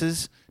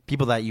acquaintances,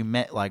 people that you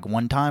met like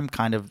one time,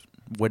 kind of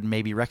would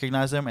maybe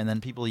recognize them, and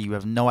then people you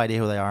have no idea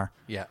who they are.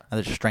 Yeah. And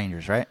they're just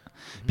strangers, right?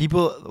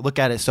 People look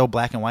at it so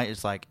black and white.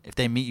 It's like if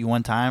they meet you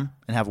one time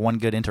and have one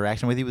good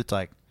interaction with you, it's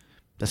like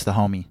that's the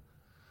homie.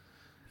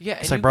 Yeah.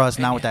 It's like, bro, that's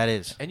not what that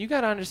is. And you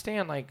gotta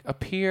understand, like a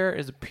peer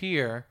is a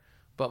peer,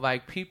 but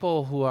like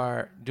people who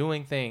are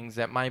doing things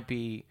that might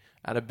be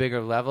at a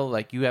bigger level,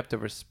 like you have to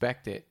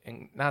respect it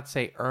and not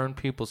say earn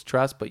people's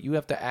trust, but you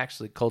have to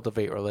actually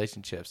cultivate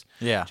relationships.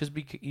 Yeah.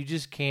 You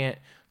just can't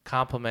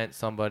compliment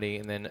somebody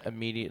and then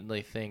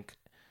immediately think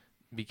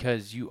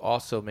because you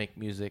also make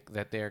music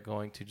that they're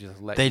going to just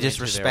let They you just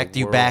into their respect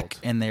you world. back,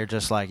 and they're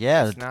just like,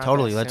 yeah, It's not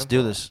totally, that let's do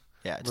simple. this.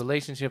 Yeah, it's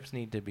Relationships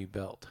need to be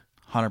built.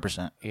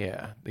 100%.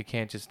 Yeah, they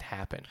can't just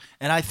happen.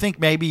 And I think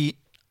maybe,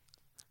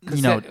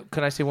 you know,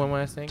 Can I say one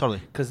last thing? Totally.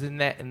 Because in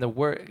the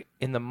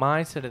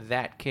mindset of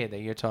that kid that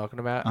you're talking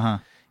about, Uh-huh.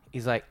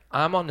 he's like,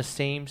 I'm on the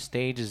same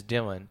stage as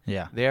Dylan.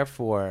 Yeah.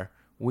 Therefore,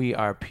 we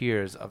are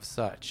peers of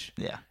such.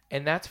 Yeah.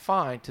 And that's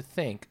fine to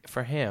think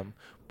for him,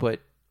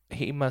 but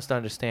he must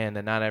understand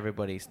that not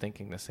everybody's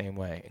thinking the same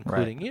way,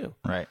 including you.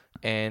 Right.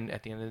 And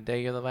at the end of the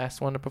day, you're the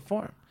last one to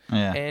perform.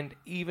 Yeah. And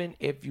even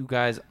if you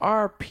guys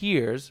are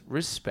peers,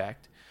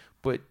 respect,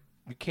 but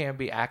you can't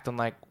be acting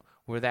like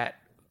we're that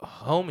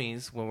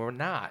homies when we're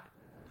not.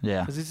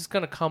 Yeah. Because it's just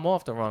going to come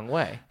off the wrong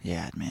way.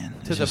 Yeah, man.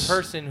 To the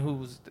person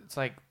who's, it's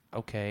like,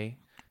 okay,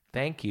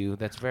 thank you.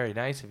 That's very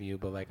nice of you.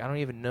 But like, I don't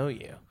even know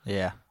you.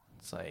 Yeah.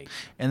 It's like,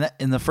 And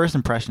the first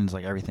impression is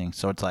like everything.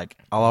 So it's like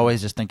I'll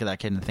always just think of that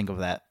kid and think of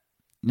that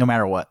no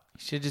matter what.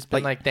 Should just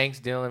been like thanks,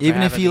 Dylan. For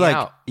Even if having you me like,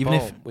 out. even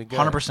Boom, we if good.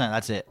 100%,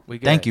 that's it. We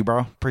good. Thank you, bro.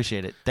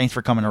 Appreciate it. Thanks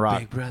for coming to Rock.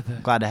 Big brother.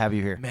 Glad to have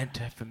you here.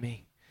 Meant it for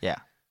me. Yeah,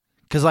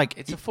 because like,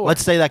 It's a force.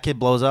 let's say that kid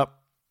blows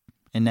up,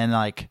 and then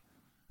like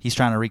he's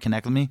trying to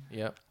reconnect with me.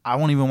 Yep. I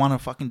won't even want to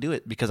fucking do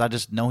it because I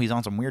just know he's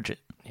on some weird shit.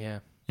 Yeah.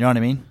 You know what I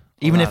mean?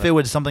 Even lot if it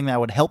was something that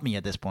would help me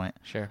at this point.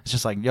 Sure. It's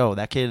just like, yo,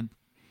 that kid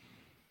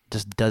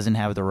just doesn't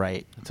have the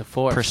right It's a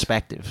force.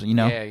 perspective, you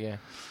know? Yeah,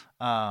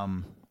 yeah.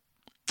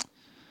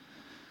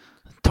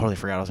 Totally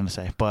forgot what I was going to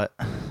say, but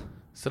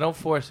So don't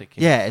force it,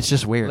 kid. yeah, it's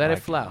just weird. Let like,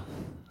 it flow.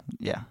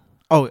 Yeah.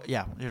 Oh,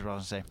 yeah. Here's what I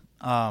was going to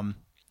say.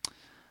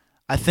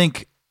 I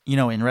think, you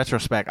know, in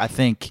retrospect, I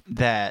think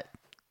that,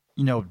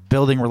 you know,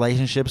 building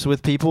relationships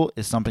with people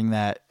is something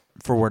that,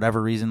 for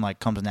whatever reason, like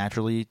comes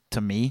naturally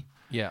to me.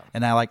 Yeah.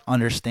 And I like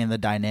understand the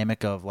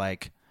dynamic of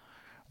like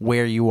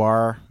where you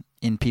are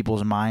in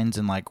people's minds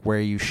and like where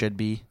you should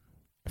be,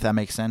 if that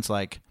makes sense.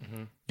 Like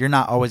you're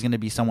not always going to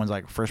be someone's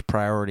like first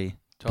priority.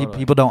 Totally.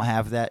 People don't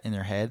have that in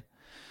their head.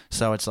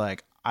 So it's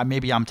like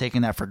maybe I'm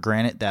taking that for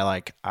granted that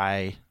like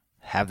I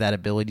have that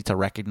ability to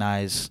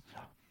recognize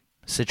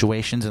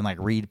situations and like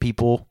read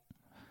people.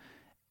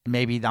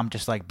 Maybe I'm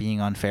just like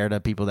being unfair to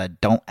people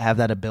that don't have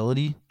that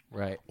ability.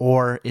 Right.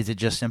 Or is it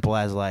just simple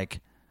as like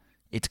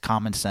it's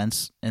common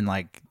sense and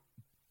like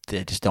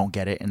they just don't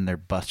get it and they're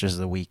busters of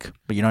the week?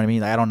 But you know what I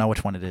mean? Like, I don't know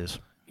which one it is.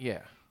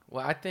 Yeah.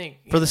 Well, I think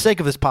For the sake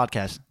of this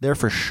podcast, they're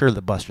for sure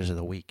the busters of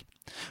the week.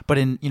 But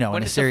in when a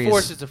it's serious a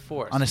force, it's a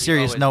force. on a You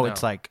serious always note, know.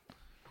 it's like,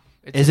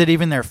 It's is it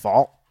even their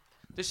fault?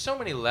 There's so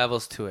many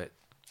levels to it.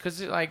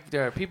 Because like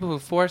there are people who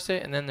force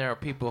it, and then there are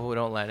people who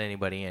don't let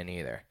anybody in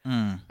either.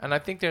 And I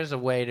think there's a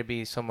way to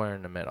be somewhere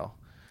in the middle.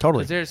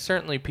 Totally. Because there's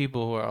certainly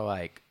people who are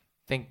like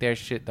think their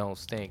shit don't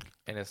stink,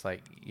 and it's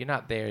like you're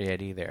not there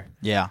yet either.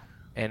 Yeah.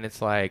 And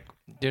it's like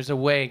there's a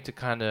way to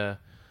kind of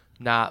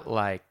not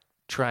like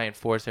try and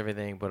force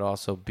everything, but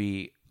also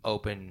be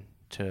open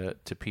to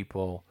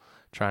people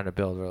trying to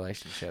build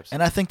relationships.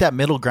 And I think that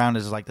middle ground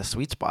is like the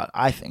sweet spot,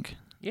 I think.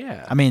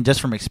 Yeah. I mean,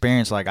 just from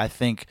experience, like I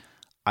think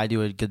I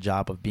do a good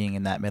job of being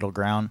in that middle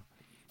ground.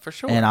 For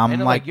sure. And I'm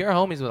like you're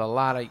homies with a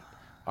lot of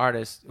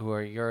artists who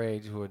are your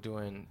age who are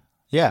doing.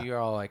 Yeah. You're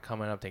all like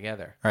coming up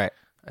together. Right.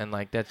 And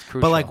like that's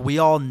crucial. But like we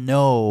all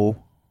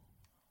know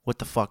what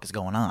the fuck is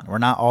going on. We're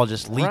not all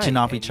just leeching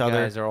off each other.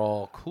 You guys are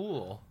all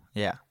cool.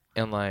 Yeah.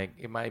 And like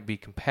it might be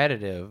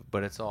competitive,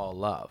 but it's all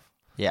love.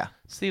 Yeah.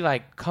 See,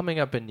 like coming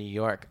up in New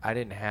York, I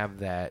didn't have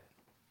that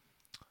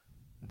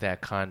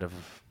kind of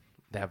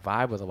that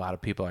vibe with a lot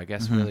of people. I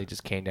guess really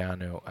just came down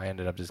to I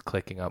ended up just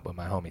clicking up with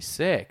my homie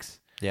Six.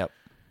 Yep.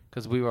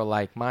 Because we were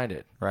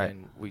like-minded. Right.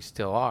 And we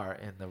still are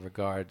in the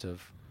regards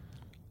of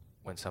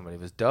when somebody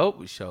was dope,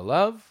 we show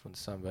love. When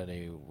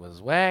somebody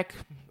was whack,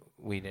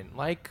 we didn't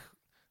like.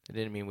 It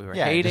didn't mean we were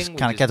hating. Just we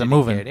kind of just kept it didn't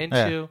moving. get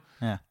into.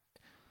 Yeah.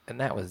 And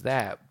that was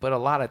that. But a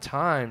lot of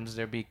times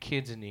there'd be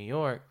kids in New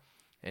York,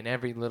 and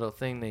every little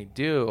thing they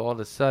do, all of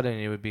a sudden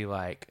it would be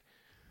like,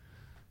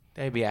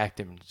 they'd be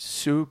acting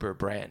super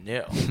brand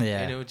new.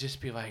 Yeah. And it would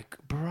just be like,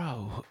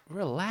 bro,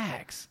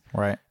 relax.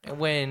 Right. And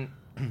when,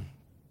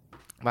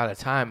 by the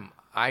time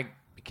I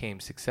became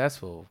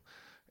successful,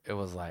 it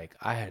was like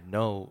I had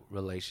no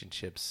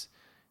relationships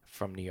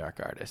from New York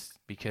artists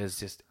because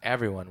just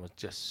everyone was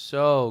just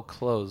so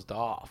closed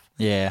off.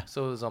 Yeah.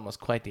 So it was almost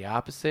quite the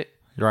opposite.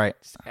 Right.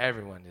 Just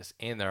everyone just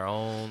in their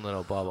own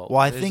little bubble.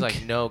 Well, There's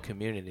like no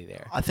community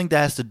there. I think that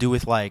has to do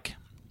with like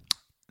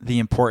the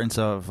importance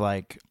of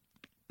like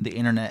the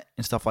internet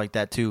and stuff like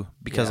that too.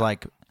 Because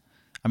like,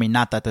 I mean,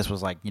 not that this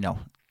was like, you know,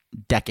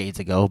 decades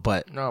ago,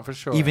 but no, for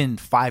sure. Even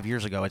 5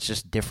 years ago, it's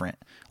just different.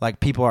 Like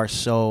people are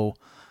so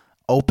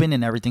open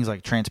and everything's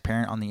like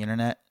transparent on the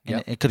internet.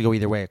 And it could go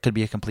either way. It could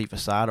be a complete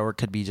facade, or it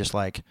could be just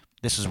like,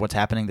 this is what's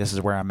happening. This is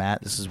where I'm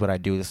at. This is what I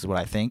do. This is what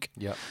I think.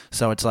 Yep.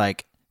 So it's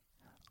like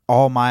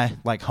all my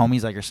like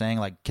homies, like you're saying,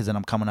 like kids that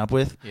I'm coming up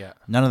with,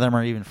 none of them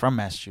are even from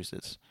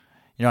Massachusetts.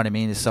 You know what I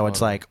mean? So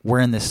it's like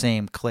we're in the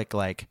same clique,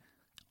 like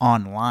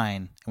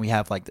online. And we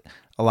have like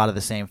a lot of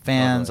the same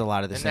fans, a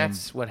lot of the same.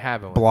 That's what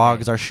happened. With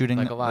blogs me. are shooting.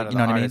 Like a lot of you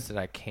know the what I mean? artists that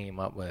I came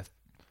up with.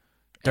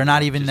 They're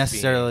not even just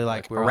necessarily being,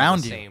 like we're around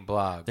on the you. same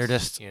blogs, They're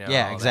just you know,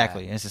 yeah, all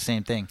exactly. that. And it's the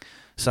same thing.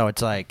 So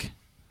it's like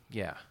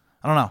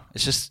I don't know.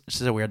 It's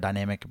just a weird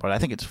dynamic, but I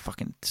think it's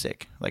fucking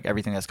sick. Like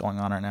everything that's going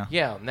on right now.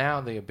 Yeah,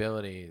 now the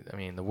ability. I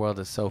mean, the world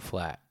is so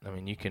flat. I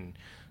mean, you can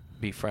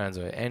be friends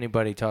with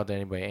anybody, talk to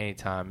anybody,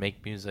 anytime,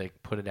 make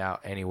music, put it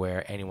out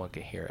anywhere. Anyone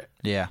can hear it.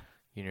 Yeah.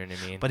 You know what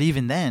I mean? But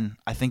even then,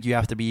 I think you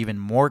have to be even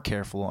more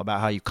careful about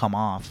how you come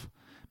off,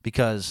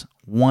 because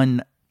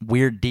one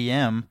weird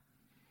DM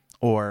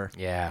or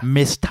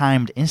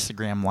mistimed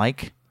Instagram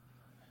like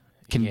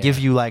can give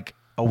you like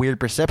a weird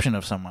perception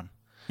of someone.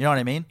 You know what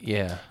I mean?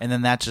 Yeah. And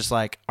then that's just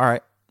like, all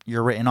right,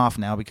 you're written off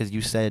now because you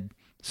said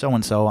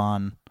so-and-so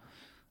on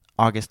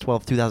August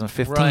 12th,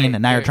 2015, Right.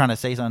 and now you're trying to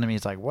say something to me.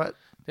 It's like, what?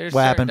 There's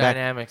what certain happened back?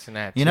 dynamics in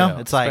that, You know?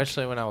 too. It's like,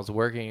 especially when I was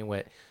working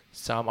with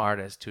some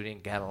artists who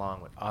didn't get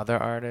along with other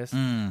artists,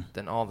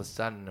 then all of a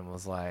sudden it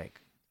was like,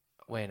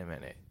 wait a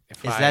minute.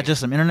 if Is that just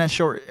some internet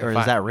short, or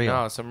is that real?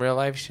 No, some real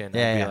life shit.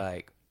 Yeah, I'd yeah. be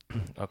like,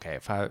 okay,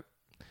 if I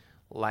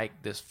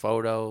like this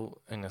photo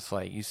and it's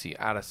like you see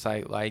out of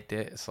sight liked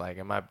it, it's like,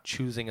 am I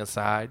choosing a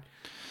side?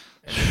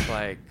 And it's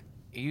like,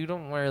 you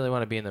don't really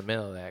want to be in the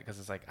middle of that because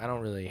it's like, I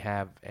don't really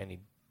have any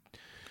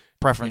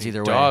Preference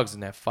either way. dogs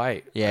in that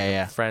fight. Yeah, Like, I'm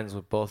yeah. friends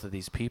with both of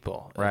these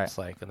people. And Right. It's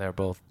like, and they're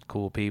both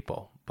cool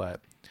people,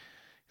 but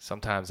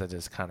sometimes that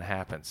just kind of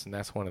happens, and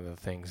that's one of the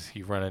things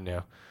you run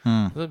into,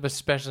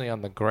 especially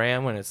on the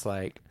gram when it's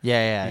like,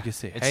 Yeah. you can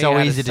see It's hey, so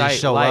out of easy to sight,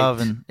 show liked. love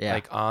and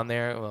like on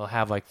there we'll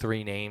have like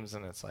 3 names,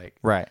 and it's like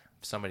right.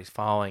 somebody's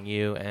following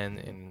you, and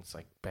it's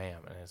like bam,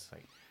 and it's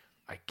like,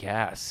 I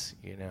guess,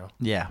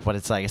 Yeah, but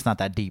it's like it's not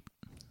that deep.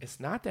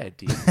 it's not that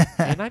deep.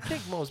 And I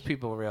think most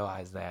people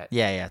realize that.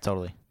 Yeah,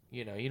 totally.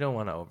 You don't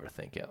want to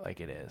overthink it like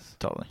it is.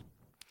 Totally.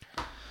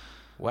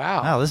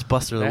 Wow, This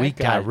Buster of the That Week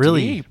got got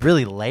really, deep.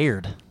 really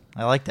layered.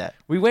 I like that.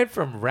 we went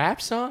from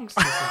rap songs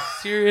to some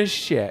serious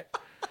shit.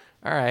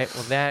 All right,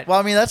 well Well,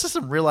 I mean, that's just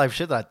some real life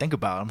shit that I think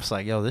about. I'm just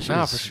like, yo, this shit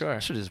No, is for sure.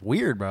 This shit is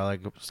weird, bro.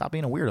 Like, stop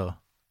being a weirdo.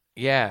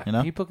 yeah,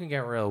 people can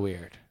get real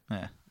weird.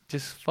 Yeah.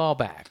 Just fall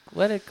back.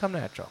 Let it come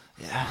natural.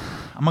 Yeah.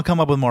 I'm gonna come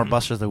up with more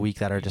Busters of the Week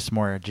that are just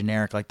more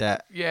generic like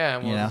that. Yeah,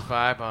 and we'll just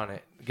vibe on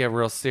it. Get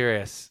real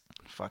serious.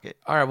 Fuck it.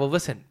 All right, well,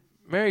 listen.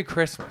 Merry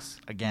Christmas.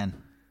 Again.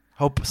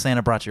 Hope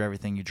Santa brought you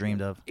everything you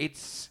dreamed of.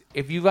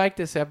 If you like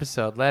this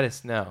episode, let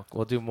us know.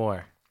 We'll do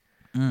more.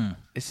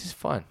 This is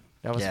fun.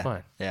 That was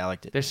fun. Yeah, I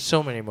liked it. There's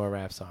so many more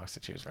rap songs to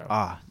choose from.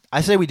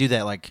 I say we do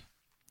that like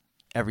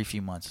every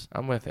few months.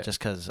 I'm with it. Just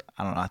because,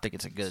 I don't know, I think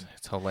it's a good...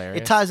 It's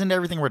hilarious. It ties into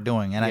everything we're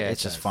doing, and Yeah,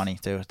 it's it just does. funny,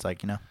 too. It's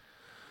like,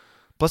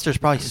 Plus, there's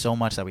probably so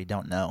much that we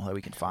don't know that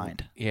we can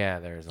find. Yeah,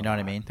 there's a lot. You know what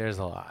I mean? There's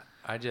a lot.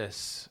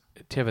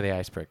 Tip of the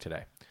iceberg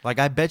today. Like,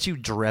 I bet you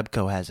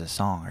Jarebko has a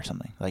song or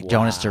something. Like,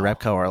 Jonas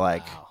Jarebko or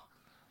like... Wow.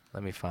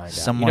 Let me find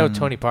someone, out.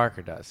 Tony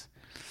Parker does.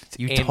 It's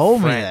You in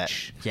told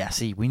French. me that. Yeah,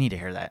 see, we need to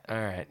hear that. All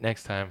right,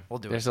 next time. We'll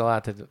do There's it. a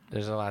lot to do.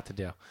 There's a lot to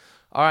do.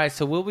 All right,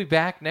 so we'll be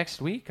back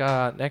next week,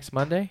 next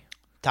Monday.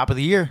 Top of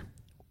the year.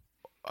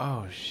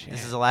 Oh, shit.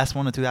 This is the last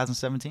one of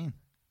 2017.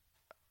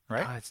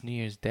 Right? Oh, it's New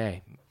Year's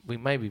Day. We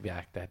might be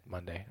back that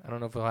Monday. I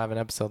don't know if we'll have an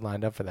episode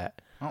lined up for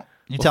that. Well,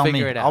 you We'll tell me.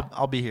 figure it out.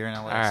 I'll be here in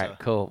LA. All right,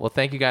 cool. Well,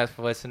 thank you guys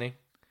for listening.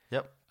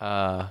 Yep.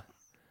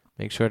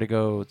 Make sure to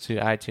go to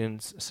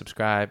iTunes,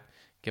 subscribe,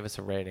 give us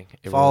a rating.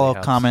 It Follow, really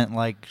helps. comment,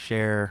 like,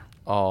 share.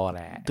 All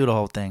that. Do the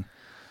whole thing.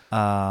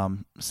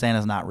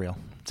 Santa's not real.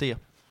 See ya.